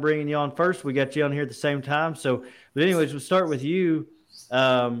planned on bringing you on first. We got you on here at the same time. So, but anyways, we'll start with you.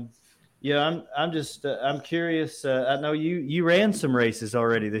 I'm curious. I know you ran some races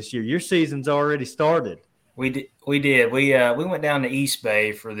already this year. Your season's already started. We did. We went down to East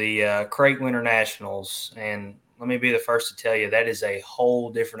Bay for the Crate Winter Nationals, and let me be the first to tell you that is a whole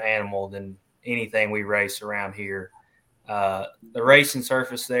different animal than anything we race around here. The racing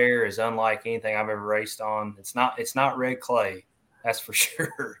surface there is unlike anything I've ever raced on. It's not red clay, that's for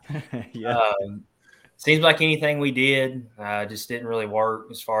sure. Yeah. Seems like anything we did just didn't really work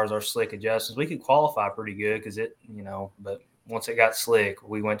as far as our slick adjustments. We could qualify pretty good because but once it got slick,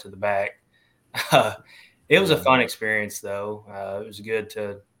 we went to the back. It was a fun experience, though. It was good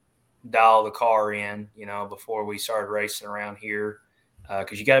to dial the car in, before we started racing around here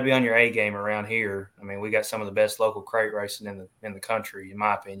because you got to be on your A game around here. I mean, we got some of the best local crate racing in the country, in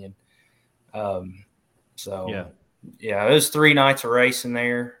my opinion. Yeah, it was 3 nights of racing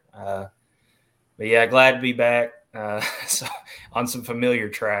there. But yeah, glad to be back so, on some familiar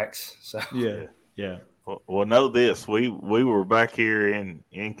tracks. So yeah. Well, know this. We were back here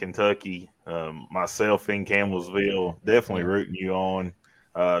in Kentucky, myself in Campbellsville, definitely rooting you on.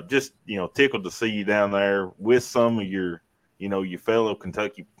 Just, tickled to see you down there with some of your, your fellow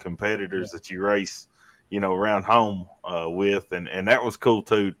Kentucky competitors that you race, around home with. And that was cool,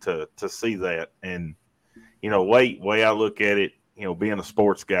 too, to see that. And, way I look at it, being a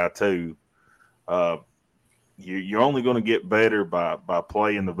sports guy, too, you're only going to get better by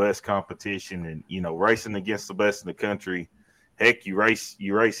playing the best competition and, racing against the best in the country. Heck, you race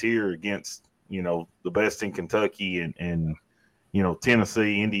here against, the best in Kentucky and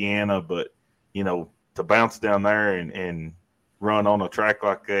Tennessee, Indiana, but, to bounce down there and run on a track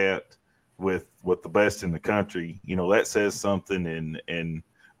like that with the best in the country, that says something. And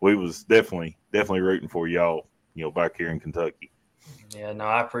we was definitely rooting for y'all, back here in Kentucky. Yeah, no,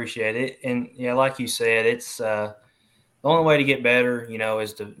 I appreciate it. And, like you said, it's the only way to get better,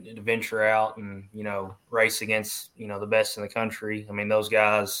 is to venture out and, race against, the best in the country. I mean, those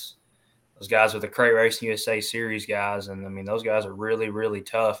guys with the Crate Racing USA Series guys, and, I mean, those guys are really, really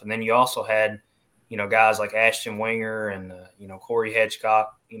tough. And then you also had, guys like Ashton Winger and, Corey Hedgecock,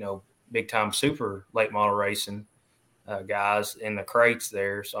 big-time super late model racing guys in the crates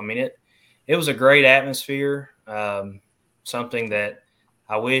there. So, I mean, it was a great atmosphere. Something that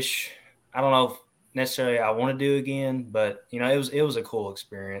I wish, I don't know if necessarily I want to do again, but it was a cool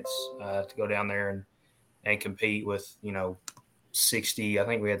experience to go down there and compete with 60. I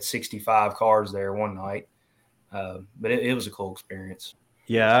think we had 65 cars there one night, but it was a cool experience.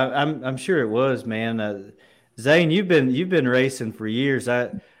 Yeah, I'm sure it was, man. Zane, you've been racing for years. I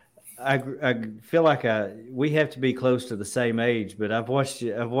feel like we have to be close to the same age, but I've watched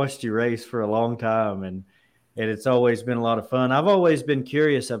you race for a long time, and it's always been a lot of fun. I've always been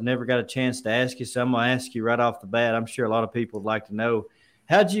curious. I've never got a chance to ask you, so I'm going to ask you right off the bat. I'm sure a lot of people would like to know,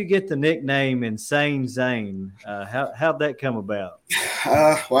 how'd you get the nickname Insane Zane? How'd that come about?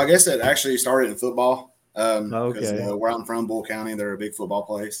 Well, I guess it actually started in football. Okay. Where I'm from, Bull County, they're a big football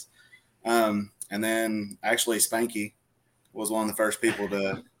place. And then actually Spanky was one of the first people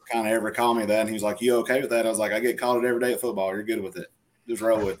to kind of ever call me that. And he was like, "You okay with that?" I was like, "I get called it every day at football. You're good with it. Just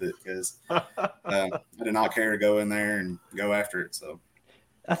roll with it," because I did not care to go in there and go after it. So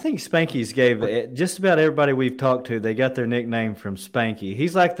I think Spanky's gave just about everybody we've talked to, they got their nickname from Spanky.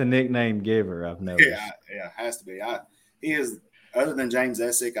 He's like the nickname giver, I've noticed. Yeah, has to be. He is, other than James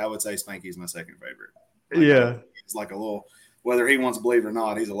Essick, I would say Spanky's my second favorite. It's like a little, whether he wants to believe it or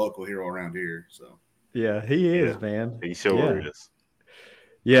not, he's a local hero around here. So yeah, he is, man. He sure is.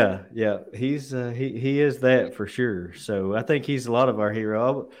 Yeah, he's he is that for sure. So I think he's a lot of our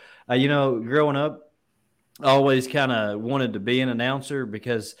hero. Growing up, I always kind of wanted to be an announcer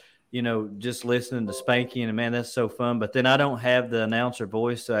because just listening to Spanky and man, that's so fun. But then I don't have the announcer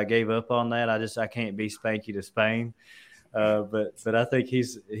voice, so I gave up on that. I can't be Spanky to Spain. But I think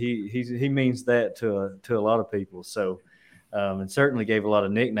he means that to a lot of people. So. And certainly gave a lot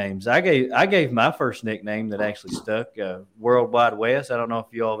of nicknames. I gave my first nickname that actually stuck, Worldwide West. I don't know if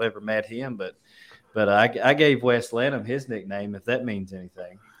you all have ever met him, but I gave Wes Lanham his nickname, if that means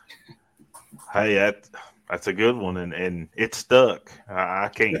anything. Hey, that's a good one, and it stuck. I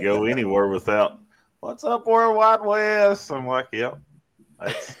can't go anywhere without "What's up, Worldwide West?" I'm like, "Yep,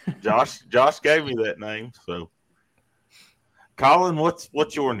 that's Josh." Josh gave me that name. So, Collin,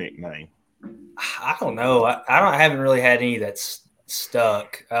 what's your nickname? I don't know. I haven't really had any that's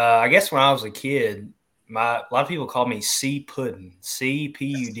stuck. I guess when I was a kid, a lot of people called me C Puddin,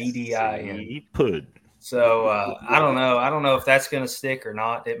 CPUDDIN. C Puddin. So I don't know. I don't know if that's going to stick or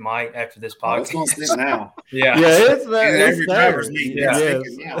not. It might after this podcast. It's going to stick now. Yeah, it's there. C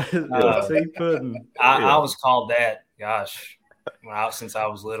Puddin. I was called that. Gosh, since I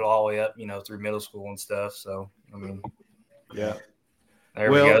was little, all the way up, through middle school and stuff. So I mean, yeah. There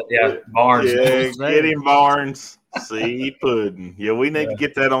we go. Yeah, Barnes. Yeah, get him, Barnes. C Puddin. Yeah, we need to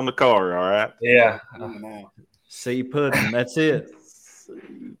get that on the car, all right? Yeah. C Puddin, that's it.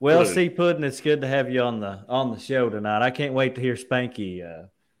 Well, C Puddin, it's good to have you on the show tonight. I can't wait to hear Spanky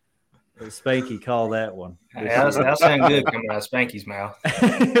call that one. That'll sound good coming out of Spanky's mouth.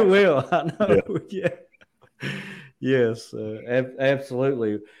 It will, I know. Yeah. Yes,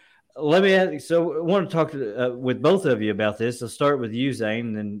 absolutely. Let me ask you, so I want to talk with both of you about this. I'll start with you,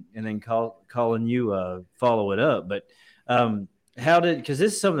 Zane, and then Collin, you follow it up. But because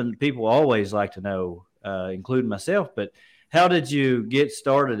this is something that people always like to know, including myself, but how did you get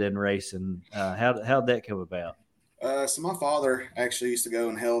started in racing? How'd that come about? So my father actually used to go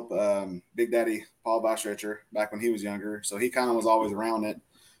and help Big Daddy Paul Bystretcher back when he was younger. So he kind of was always around it.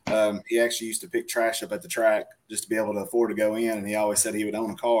 He actually used to pick trash up at the track just to be able to afford to go in, and he always said he would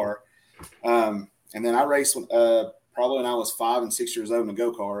own a car. And then I raced probably when I was 5 and 6 years old in a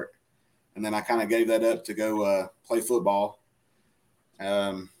go-kart. And then I kind of gave that up to go play football.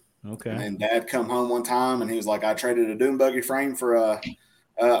 Okay. And then Dad come home one time and he was like, I traded a dune buggy frame for a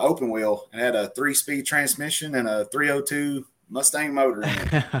open wheel, and had a 3-speed transmission and a 302 Mustang motor in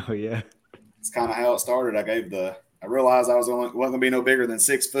it. Oh yeah. It's kind of how it started. I realized I wasn't going to be no bigger than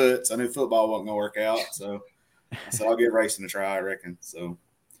 6 foot, so I knew football wasn't going to work out. So I said, I'll give racing a try, I reckon. So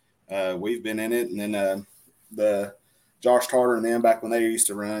we've been in it. And then the Josh Tarter and them, back when they used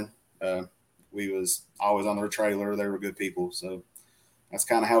to run, we was always on their trailer. They were good people. So that's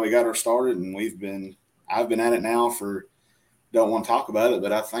kind of how we got her started. And I've been at it now for, don't want to talk about it,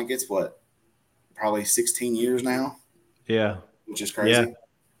 but I think it's probably 16 years now. Yeah. Which is crazy.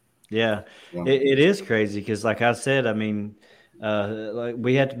 Yeah. It is crazy because, like I said, I mean, like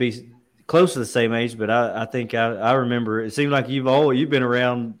we had to be close to the same age, but I think I remember it seemed like you've been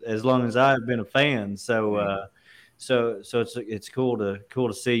around as long as I've been a fan. So so it's cool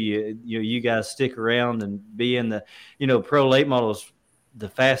to see you guys stick around and be in the pro late models, the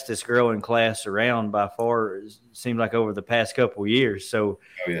fastest growing class around by far. It seemed like over the past couple of years. So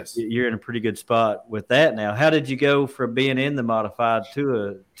yes, you're in a pretty good spot with that now. How did you go from being in the modified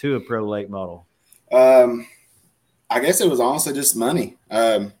to a pro late model? I guess it was honestly just money.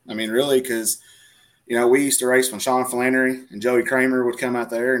 I mean, really, because we used to race when Sean Flannery and Joey Kramer would come out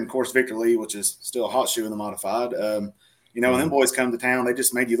there, and of course Victor Lee, which is still a hot shoe in the modified. When them boys come to town, they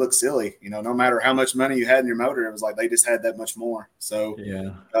just made you look silly. No matter how much money you had in your motor, it was like they just had that much more. So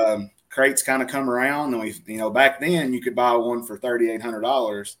crates kind of come around, and we, back then you could buy one for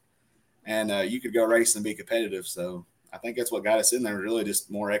 $3,800, and you could go race and be competitive. So I think that's what got us in there, really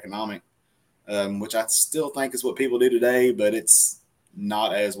just more economic, which I still think is what people do today, but it's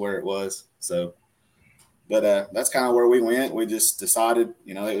not as where it was. So, but that's kind of where we went. We just decided,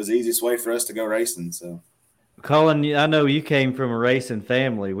 it was the easiest way for us to go racing. So. Collin, I know you came from a racing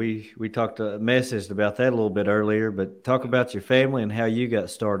family. We messaged about that a little bit earlier, but talk about your family and how you got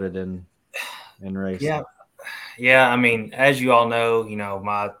started in racing. Yeah. I mean, as you all know,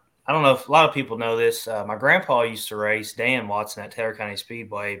 I don't know if a lot of people know this. My grandpa used to race Dan Watson at Taylor County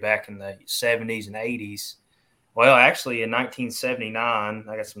Speedway back in the 70s and 80s. Well, actually, in 1979,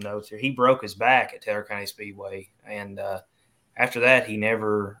 I got some notes here. He broke his back at Taylor County Speedway, and after that, he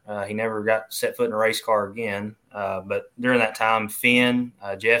never got set foot in a race car again. But during that time, Finn,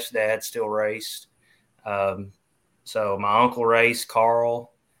 Jeff's dad, still raced. So my uncle raced,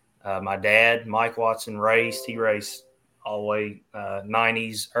 Carl. My dad, Mike Watson, raced. He raced all the way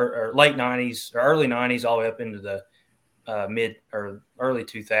 90s or late 90s or early 90s, all the way up into the mid or early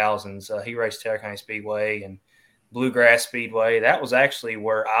 2000s. He raced Taylor County Speedway and Bluegrass Speedway. That was actually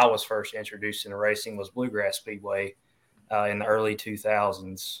where I was first introduced into racing, was Bluegrass Speedway. In the early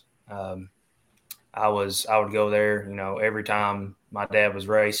 2000s, I would go there, every time my dad was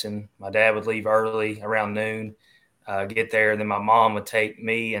racing. My dad would leave early around noon, get there. And then my mom would take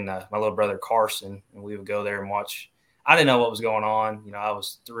me and my little brother Carson, and we would go there and watch. I didn't know what was going on. I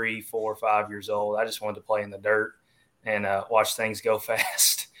was 3, 4, 5 years old. I just wanted to play in the dirt and watch things go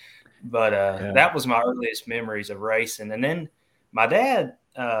fast. But that was my earliest memories of racing. And then my dad,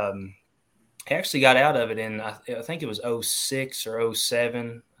 he actually got out of it in, I think it was 06 or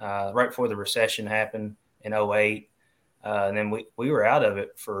 07, right before the recession happened in 08. And then we were out of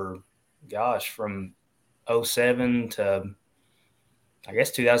it for, from 07 to, I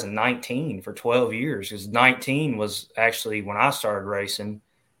guess, 2019, for 12 years. Because 19 was actually when I started racing.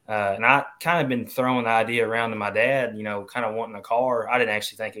 And I kind of been throwing the idea around to my dad, kind of wanting a car. I didn't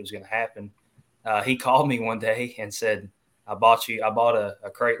actually think it was going to happen. He called me one day and said, I bought a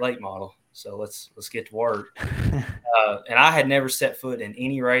crate late model. So let's get to work. And I had never set foot in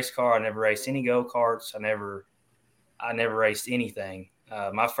any race car. I never raced any go-karts. I never raced anything.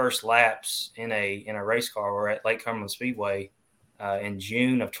 My first laps in a race car were at Lake Cumberland Speedway in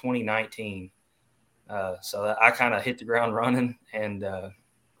June of 2019. So I kind of hit the ground running, and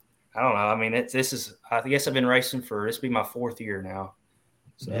I don't know. I mean, I guess I've been racing this will be my 4th year now.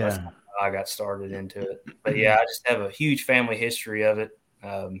 So that's how I got started into it. But yeah, I just have a huge family history of it.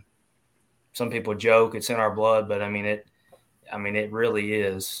 Some people joke it's in our blood, but it really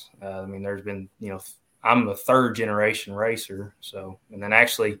is. There's been, I'm a 3rd generation racer. So, and then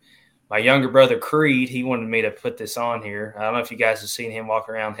actually my younger brother Creed, he wanted me to put this on here. I don't know if you guys have seen him walk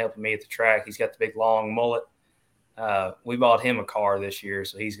around helping me at the track. He's got the big long mullet. We bought him a car this year,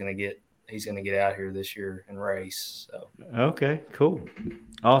 so he's going to get out here this year and race. So. Okay, cool.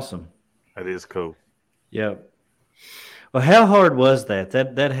 Awesome. That is cool. Yep. Well, how hard was that?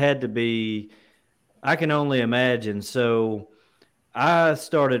 That had to be, I can only imagine. So I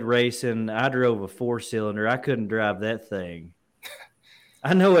started racing. I drove a 4-cylinder. I couldn't drive that thing.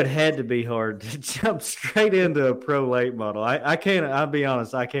 I know it had to be hard to jump straight into a pro late model. I can't. I'll be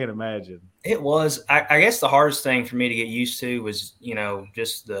honest. I can't imagine. It was. I guess the hardest thing for me to get used to was,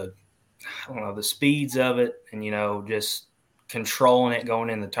 just the speeds of it, and just controlling it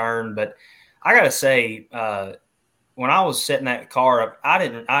going in the turn. But I gotta say, when I was setting that car up, I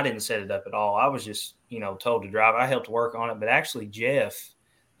didn't set it up at all. I was just told to drive. I helped work on it, but actually Jeff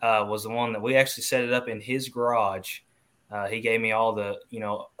was the one that we actually set it up in his garage. He gave me all the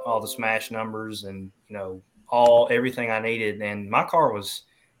smash numbers and everything I needed, and my car was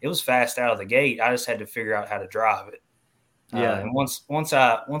fast out of the gate. I just had to figure out how to drive it. Yeah. And once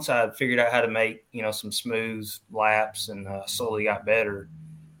I figured out how to make some smooth laps and slowly got better.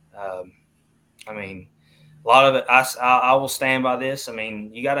 I mean, a lot of it, I will stand by this. I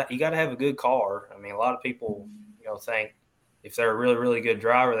mean, you gotta have a good car. I mean, a lot of people think if they're a really, really good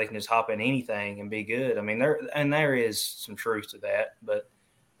driver, they can just hop in anything and be good. I mean, there is some truth to that, but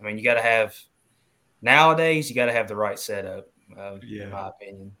I mean, nowadays you got to have the right setup, in my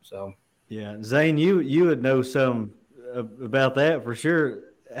opinion. So, yeah. Zane, you would know some about that for sure.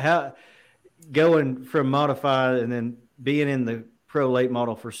 How going from modified and then being in the pro late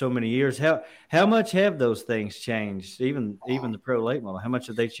model for so many years, how much have those things changed? Even the pro late model, how much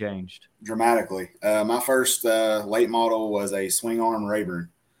have they changed? Dramatically. My first late model was a swing arm Rayburn.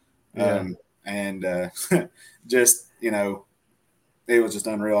 And just, it was just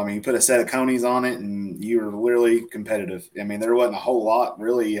unreal. I mean, you put a set of conies on it and you were literally competitive. I mean, there wasn't a whole lot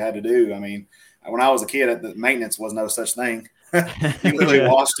really you had to do. I mean, when I was a kid, the maintenance was no such thing. You literally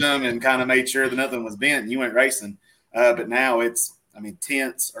washed them and kind of made sure that nothing was bent and you went racing. But now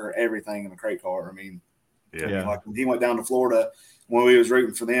tents are everything in a crate car. I mean, like when he went down to Florida when we was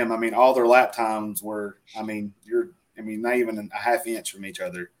rooting for them, I mean, all their lap times were, not even a half inch from each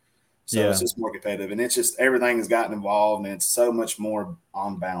other. So it's just more competitive, and it's just everything has gotten involved, and it's so much more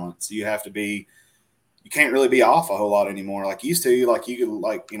on balance. You can't really be off a whole lot anymore. Like used to, like you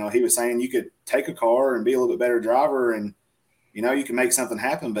could, he was saying you could take a car and be a little bit better driver and, you can make something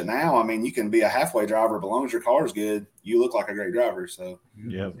happen. But now, I mean, you can be a halfway driver, but as long as your car is good, you look like a great driver. So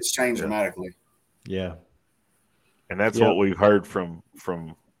it's changed dramatically. Yeah. And that's what we've heard from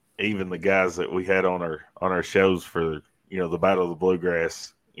even the guys that we had on our shows for, the Battle of the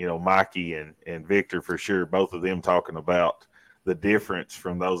Bluegrass, Mikey and Victor for sure, both of them talking about the difference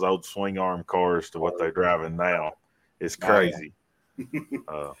from those old swing arm cars to what they're driving now is crazy.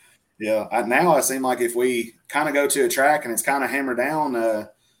 Now I seem like if we kind of go to a track and it's kind of hammered down,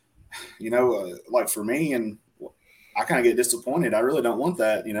 like for me, and I kind of get disappointed. I really don't want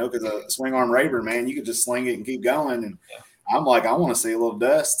that, because a swing arm Rayburn, man, you could just sling it and keep going. And I'm like, I want to see a little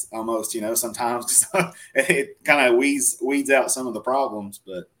dust almost, sometimes it kind of weeds out some of the problems.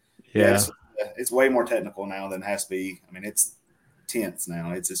 But it's way more technical now than it has to be. I mean, it's tense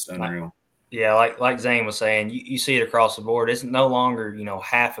now. It's just unreal. Yeah, like Zane was saying, you see it across the board. It's no longer,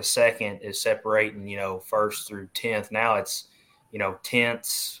 half a second is separating, first through 10th. Now it's,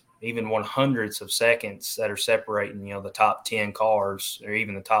 tenths, even 100ths of seconds that are separating, the top 10 cars or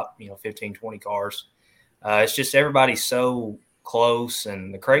even the top, 15, 20 cars. It's just everybody's so close,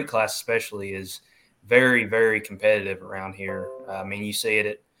 and the crate class especially is very, very competitive around here. I mean, you see it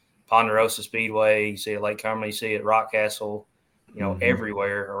at Ponderosa Speedway, you see it at Lake Cumberland, you see it at Rockcastle,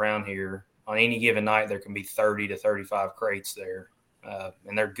 everywhere around here. On any given night, there can be 30 to 35 crates there,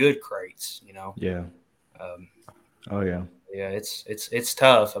 and they're good crates, Yeah. Yeah, it's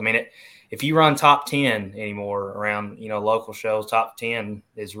tough. I mean, if you run top 10 anymore around, local shows, top 10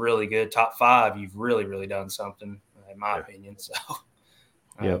 is really good. Top 5, you've really, really done something, in my opinion. So,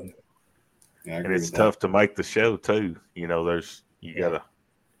 and it's tough to make the show too. You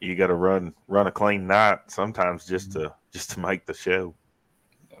gotta run a clean night sometimes just to make the show.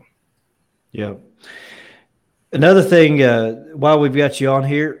 Yeah. Another thing, while we've got you on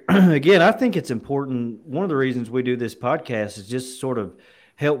here, again, I think it's important. One of the reasons we do this podcast is just sort of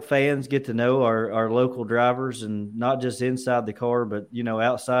help fans get to know our local drivers, and not just inside the car, but,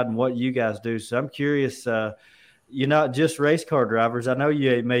 outside and what you guys do. So I'm curious, you're not just race car drivers. I know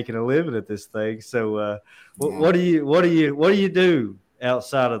you ain't making a living at this thing. So what do you do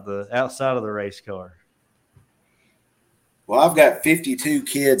outside of the race car? Well, I've got 52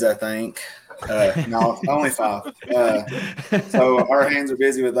 kids, I think. No, only 5. So our hands are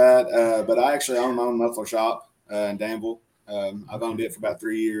busy with that. But I actually own my own muffler shop in Danville. I've owned it for about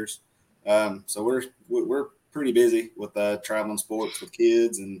 3 years. So we're pretty busy with traveling sports with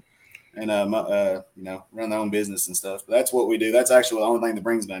kids and run their own business and stuff. But that's what we do. That's actually the only thing that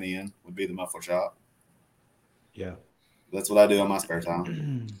brings money in would be the muffler shop. Yeah. That's what I do on my spare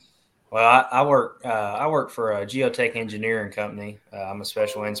time. Well, I work for a geotech engineering company. I'm a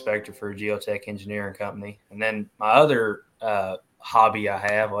special inspector for a geotech engineering company. And then my other hobby I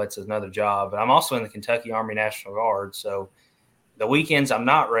have, well, it's another job, but I'm also in the Kentucky Army National Guard. So the weekends I'm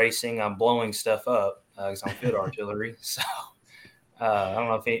not racing, I'm blowing stuff up because I'm field artillery. So I don't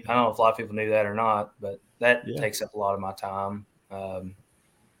know if a lot of people knew that or not, but that takes up a lot of my time. But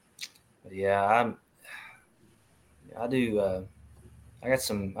yeah, I do. I have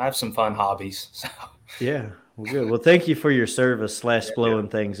some fun hobbies. So. Yeah, well, good. Well, thank you for your service / blowing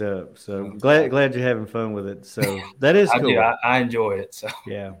things up. So glad you're having fun with it. So that is cool. I enjoy it. So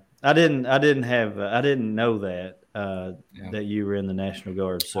yeah, I didn't know that that you were in the National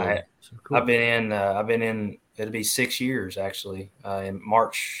Guard. So cool. I've been in. It'll be 6 years actually. In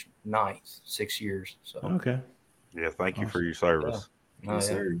March 9th, 6 years. So okay. Yeah, thank you for your service. Yeah. Yes,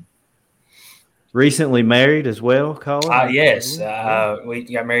 sir. Recently married as well, Collin? Yes. We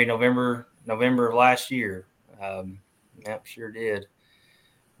got married November of last year. Yep, sure did.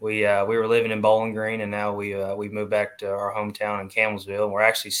 We were living in Bowling Green, and now we moved back to our hometown in Campbellsville. We're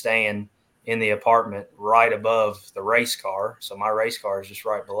actually staying in the apartment right above the race car. So my race car is just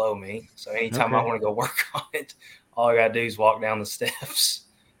right below me. So anytime I want to go work on it, all I got to do is walk down the steps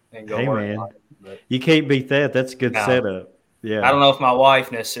and go work on it. But, you can't beat that. That's a good setup. Yeah, I don't know if my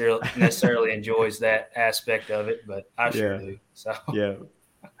wife necessarily enjoys that aspect of it, but I sure do. So yeah,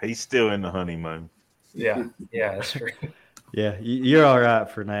 he's still in the honeymoon. Yeah, that's true. Yeah, you're all right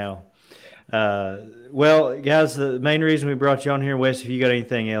for now. Well, guys, the main reason we brought you on here, Wes, if you got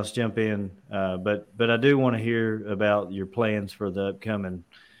anything else, jump in. But I do want to hear about your plans for the upcoming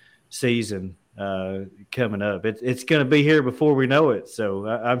season coming up. It's going to be here before we know it, so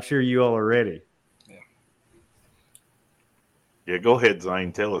I'm sure you all are ready. Yeah, go ahead,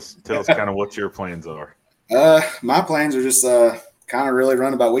 Zane. Tell us kind of what your plans are. My plans are just kind of really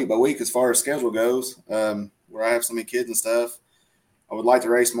run about week by week as far as schedule goes. Where I have so many kids and stuff, I would like to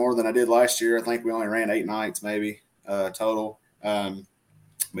race more than I did last year. I think we only ran 8 nights maybe total. But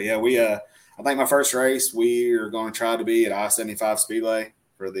yeah, I think my first race we are going to try to be at I-75 Speedway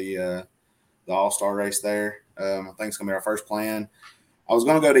for the All-Star race there. I think it's going to be our first plan. I was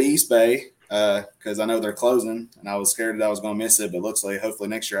going to go to East Bay because I know they're closing, and I was scared that I was going to miss it, but looks like hopefully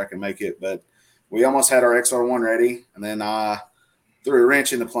next year I can make it. But we almost had our XR1 ready, and then I threw a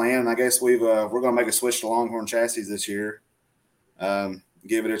wrench in the plan, and I guess we're going to make a switch to Longhorn chassis this year.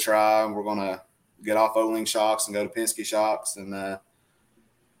 Give it a try. We're going to get off O-Ling shocks and go to Penske shocks and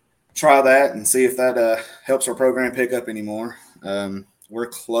try that and see if that helps our program pick up anymore. We're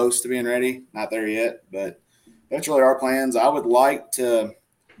close to being ready. Not there yet, but that's really our plans. I would like to –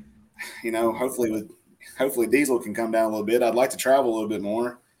 hopefully diesel can come down a little bit. I'd like to travel a little bit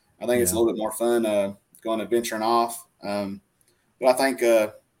more. I think it's a little bit more fun going and venturing off. But I think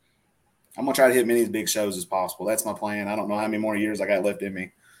I'm going to try to hit many big shows as possible. That's my plan. I don't know how many more years I got left in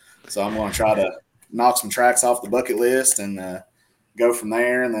me. So I'm going to try to knock some tracks off the bucket list and go from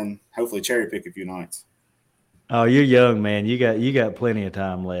there and then hopefully cherry pick a few nights. Oh, you're young, man. You got plenty of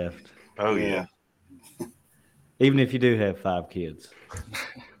time left. Oh, yeah. Even if you do have 5 kids.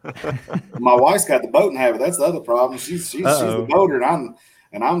 My wife's got the boating habit. That's the other problem. She's the boater,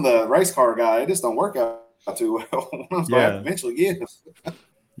 and I'm the race car guy. It just don't work out too well. I have to eventually get.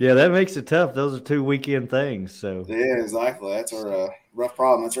 Yeah, that makes it tough. Those are 2 weekend things. So yeah, exactly. That's our rough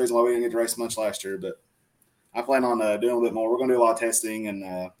problem. That's the reason why we didn't get to race much last year. But I plan on doing a little bit more. We're going to do a lot of testing, and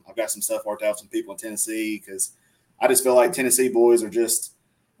I've got some stuff worked out with some people in Tennessee because I just feel like Tennessee boys are just.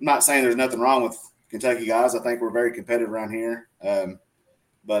 I'm not saying there's nothing wrong with Kentucky guys. I think we're very competitive around here.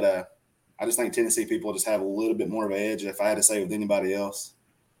 But I just think Tennessee people just have a little bit more of an edge if I had to say with anybody else.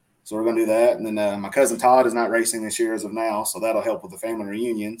 So we're going to do that. And then my cousin Todd is not racing this year as of now, so that'll help with the family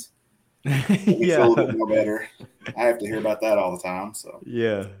reunions. Feel a little bit more better. I have to hear about that all the time. So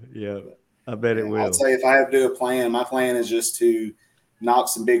yeah. I bet it will. I'd say if I have to do a plan, my plan is just to knock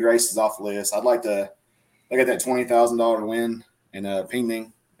some big races off the list. I'd like to look at that $20,000 win in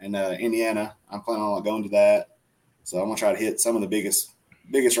Pingding in Indiana. I'm planning on going to that. So I'm going to try to hit some of the biggest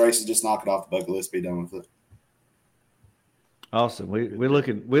races, just knock it off the bucket list, be done with it. Awesome. We're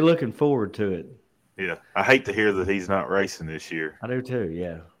looking forward to it. Yeah. I hate to hear that he's not racing this year. I do too,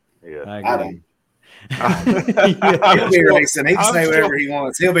 yeah. Yeah. I agree. He'll be racing. He can say whatever he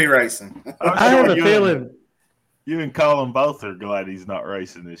wants. He'll be racing. I have a feeling you and Collin both are glad he's not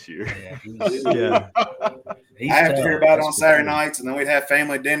racing this year. Yeah. I have to hear about it on Saturday nights, and then we'd have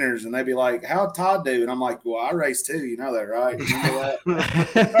family dinners, and they'd be like, "How'd Todd do?" And I'm like, "Well, I race too. You know that, right? You know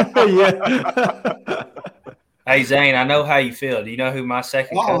that?" Hey Zane, I know how you feel. Do you know who my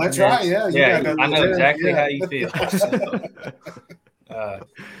second cousin that's is? right. Yeah, I know exactly how you feel.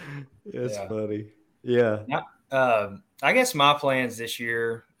 That's funny. Yeah. I guess my plans this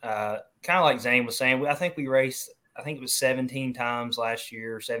year, kind of like Zane was saying, I think we raced, I think it was 17 times last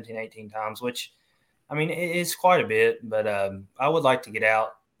year, 17, 18 times, which, I mean, it's quite a bit, but I would like to get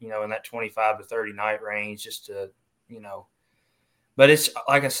out, in that 25 to 30 night range just to, but it's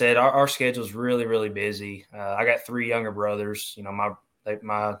like I said, our schedule is really, really busy. I got 3 younger brothers.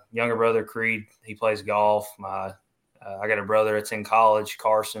 My younger brother Creed, he plays golf. I got a brother that's in college,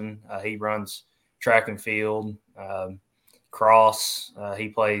 Carson. He runs track and field. Cross, he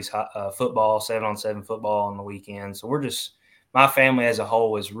plays football, 7-on-7 football on the weekend. So my family as a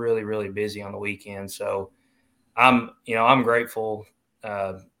whole is really, really busy on the weekend. So I'm grateful,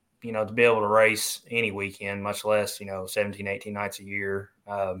 to be able to race any weekend, much less, 17, 18 nights a year.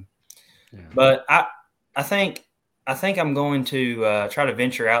 But I think I'm going to try to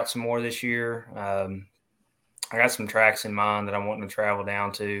venture out some more this year. I got some tracks in mind that I'm wanting to travel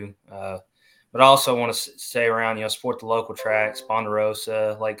down to. But I also want to stay around, support the local tracks,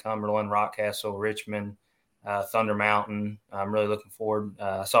 Ponderosa, Lake Cumberland, Rockcastle, Richmond, Thunder Mountain. I'm really looking forward.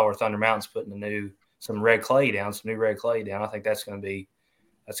 I saw where Thunder Mountain's putting some new red clay down. I think that's going to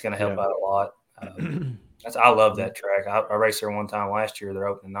help out a lot. I love that track. I raced there one time last year, their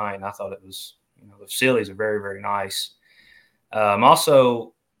opening night, and I thought it was, the facilities are very, very nice. I'm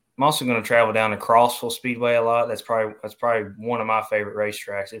also going to travel down to Rockcastle Speedway a lot. That's probably one of my favorite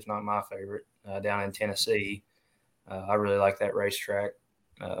racetracks, if not my favorite, down in Tennessee. I really like that racetrack.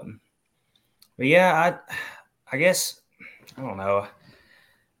 But yeah, I guess I don't know.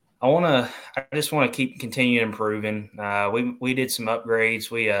 I just want to continue improving. We did some upgrades.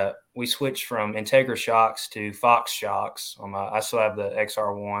 We switched from Integra shocks to Fox shocks. I still have the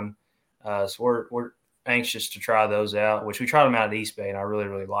XR1. So we're anxious to try those out, which we tried them out at East Bay, and I really,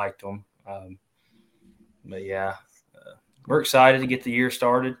 really liked them. But yeah, we're excited to get the year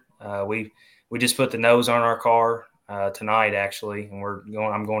started. We just put the nose on our car tonight, actually, and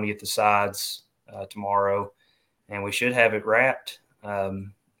I'm going to get the sides tomorrow, and we should have it wrapped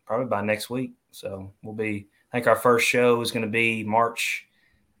probably by next week. So I think our first show is going to be March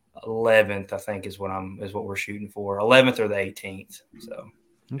 11th, I think is what we're shooting for, 11th or the 18th. So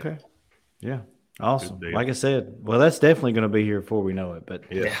okay, yeah. Awesome. Like I said, well, that's definitely going to be here before we know it, but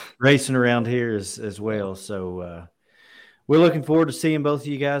racing around here as well. So we're looking forward to seeing both of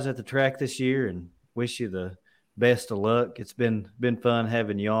you guys at the track this year and wish you the best of luck. It's been fun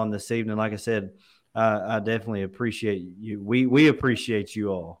having you on this evening. Like I said, I definitely appreciate you. We appreciate you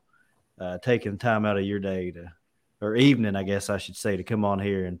all taking time out of your day or evening, I guess I should say, to come on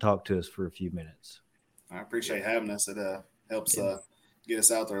here and talk to us for a few minutes. I appreciate having us. It helps get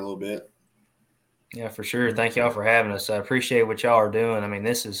us out there a little bit. Yeah, for sure. Thank y'all for having us. I appreciate what y'all are doing. I mean, I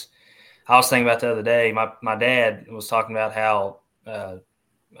was thinking about the other day, my dad was talking about how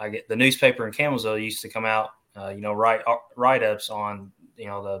I get the newspaper in Campbellsville used to come out, write-ups on,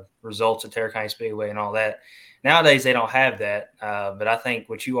 the results of Terre County Speedway and all that. Nowadays, they don't have that. But I think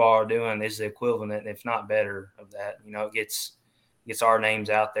what you all are doing is the equivalent, if not better, of that. It gets our names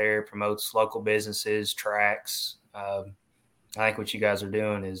out there, promotes local businesses, tracks. I think what you guys are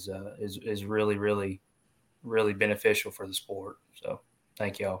doing is really, really, really beneficial for the sport. So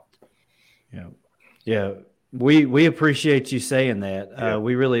thank y'all. Yeah. We appreciate you saying that.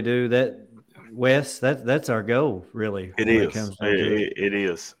 We really do. That, Wes, that's our goal, really. It is. It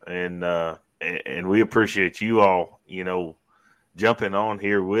is. And we appreciate you all, jumping on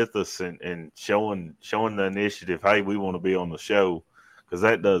here with us and showing the initiative. Hey, we want to be on the show, because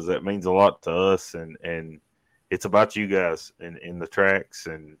that means a lot to us, and it's about you guys and the tracks,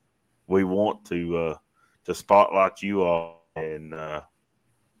 and we want to spotlight you all and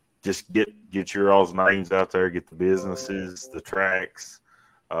just get your all's names out there, get the businesses, the tracks,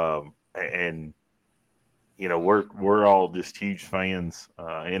 and we're all just huge fans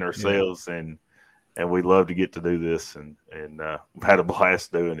in ourselves, and we love to get to do this, and we've had a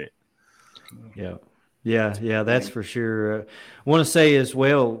blast doing it. Yeah, that's for sure. I want to say as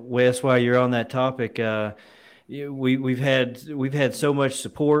well, Wes, while you're on that topic, we've had so much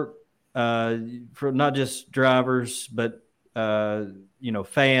support from not just drivers, but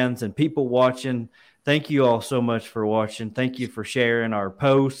fans and people watching. Thank you all so much for watching. Thank you for sharing our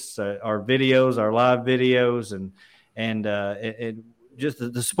posts, our videos, our live videos, and just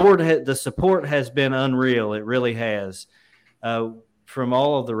the support has been unreal. It really has, from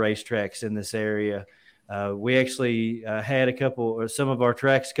all of the racetracks in this area. We actually had some of our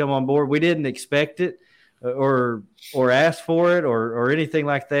tracks come on board. We didn't expect it or ask for it or anything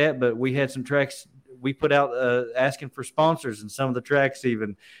like that, but we had some tracks we put out asking for sponsors, and some of the tracks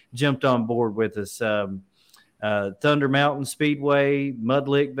even jumped on board with us. Thunder Mountain Speedway, Mud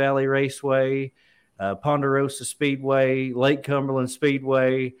Lick Valley Raceway, Ponderosa Speedway, Lake Cumberland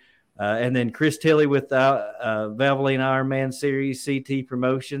Speedway, and then Chris Tilley with the Valvoline Ironman Series, CT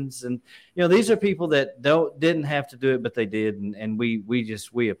Promotions. And, these are people that didn't have to do it, but they did. And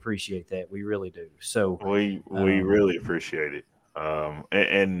we appreciate that. We really do. So we really appreciate it.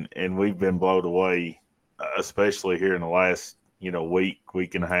 And we've been blown away, especially here in the last,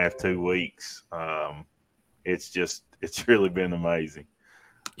 week and a half, 2 weeks. It's really been amazing.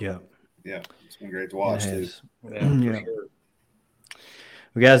 Yeah. Yeah. It's been great to watch too. Yeah. Sure.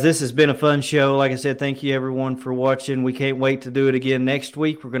 Well, guys, this has been a fun show. Like I said, thank you everyone for watching. We can't wait to do it again next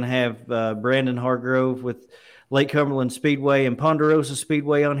week. We're going to have Brandon Hargrove with Lake Cumberland Speedway and Ponderosa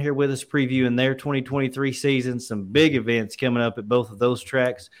Speedway on here with us, previewing their 2023 season. Some big events coming up at both of those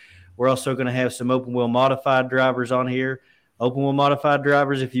tracks. We're also going to have some open wheel modified drivers on here. Open wheel modified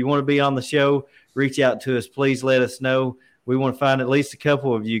drivers, if you want to be on the show, reach out to us. Please let us know. We want to find at least a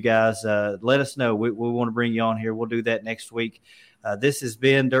couple of you guys. Let us know. We want to bring you on here. We'll do that next week. This has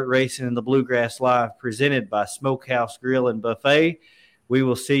been Dirt Racing in the Bluegrass Live, presented by Smokehouse Grill and Buffet. We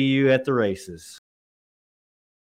will see you at the races.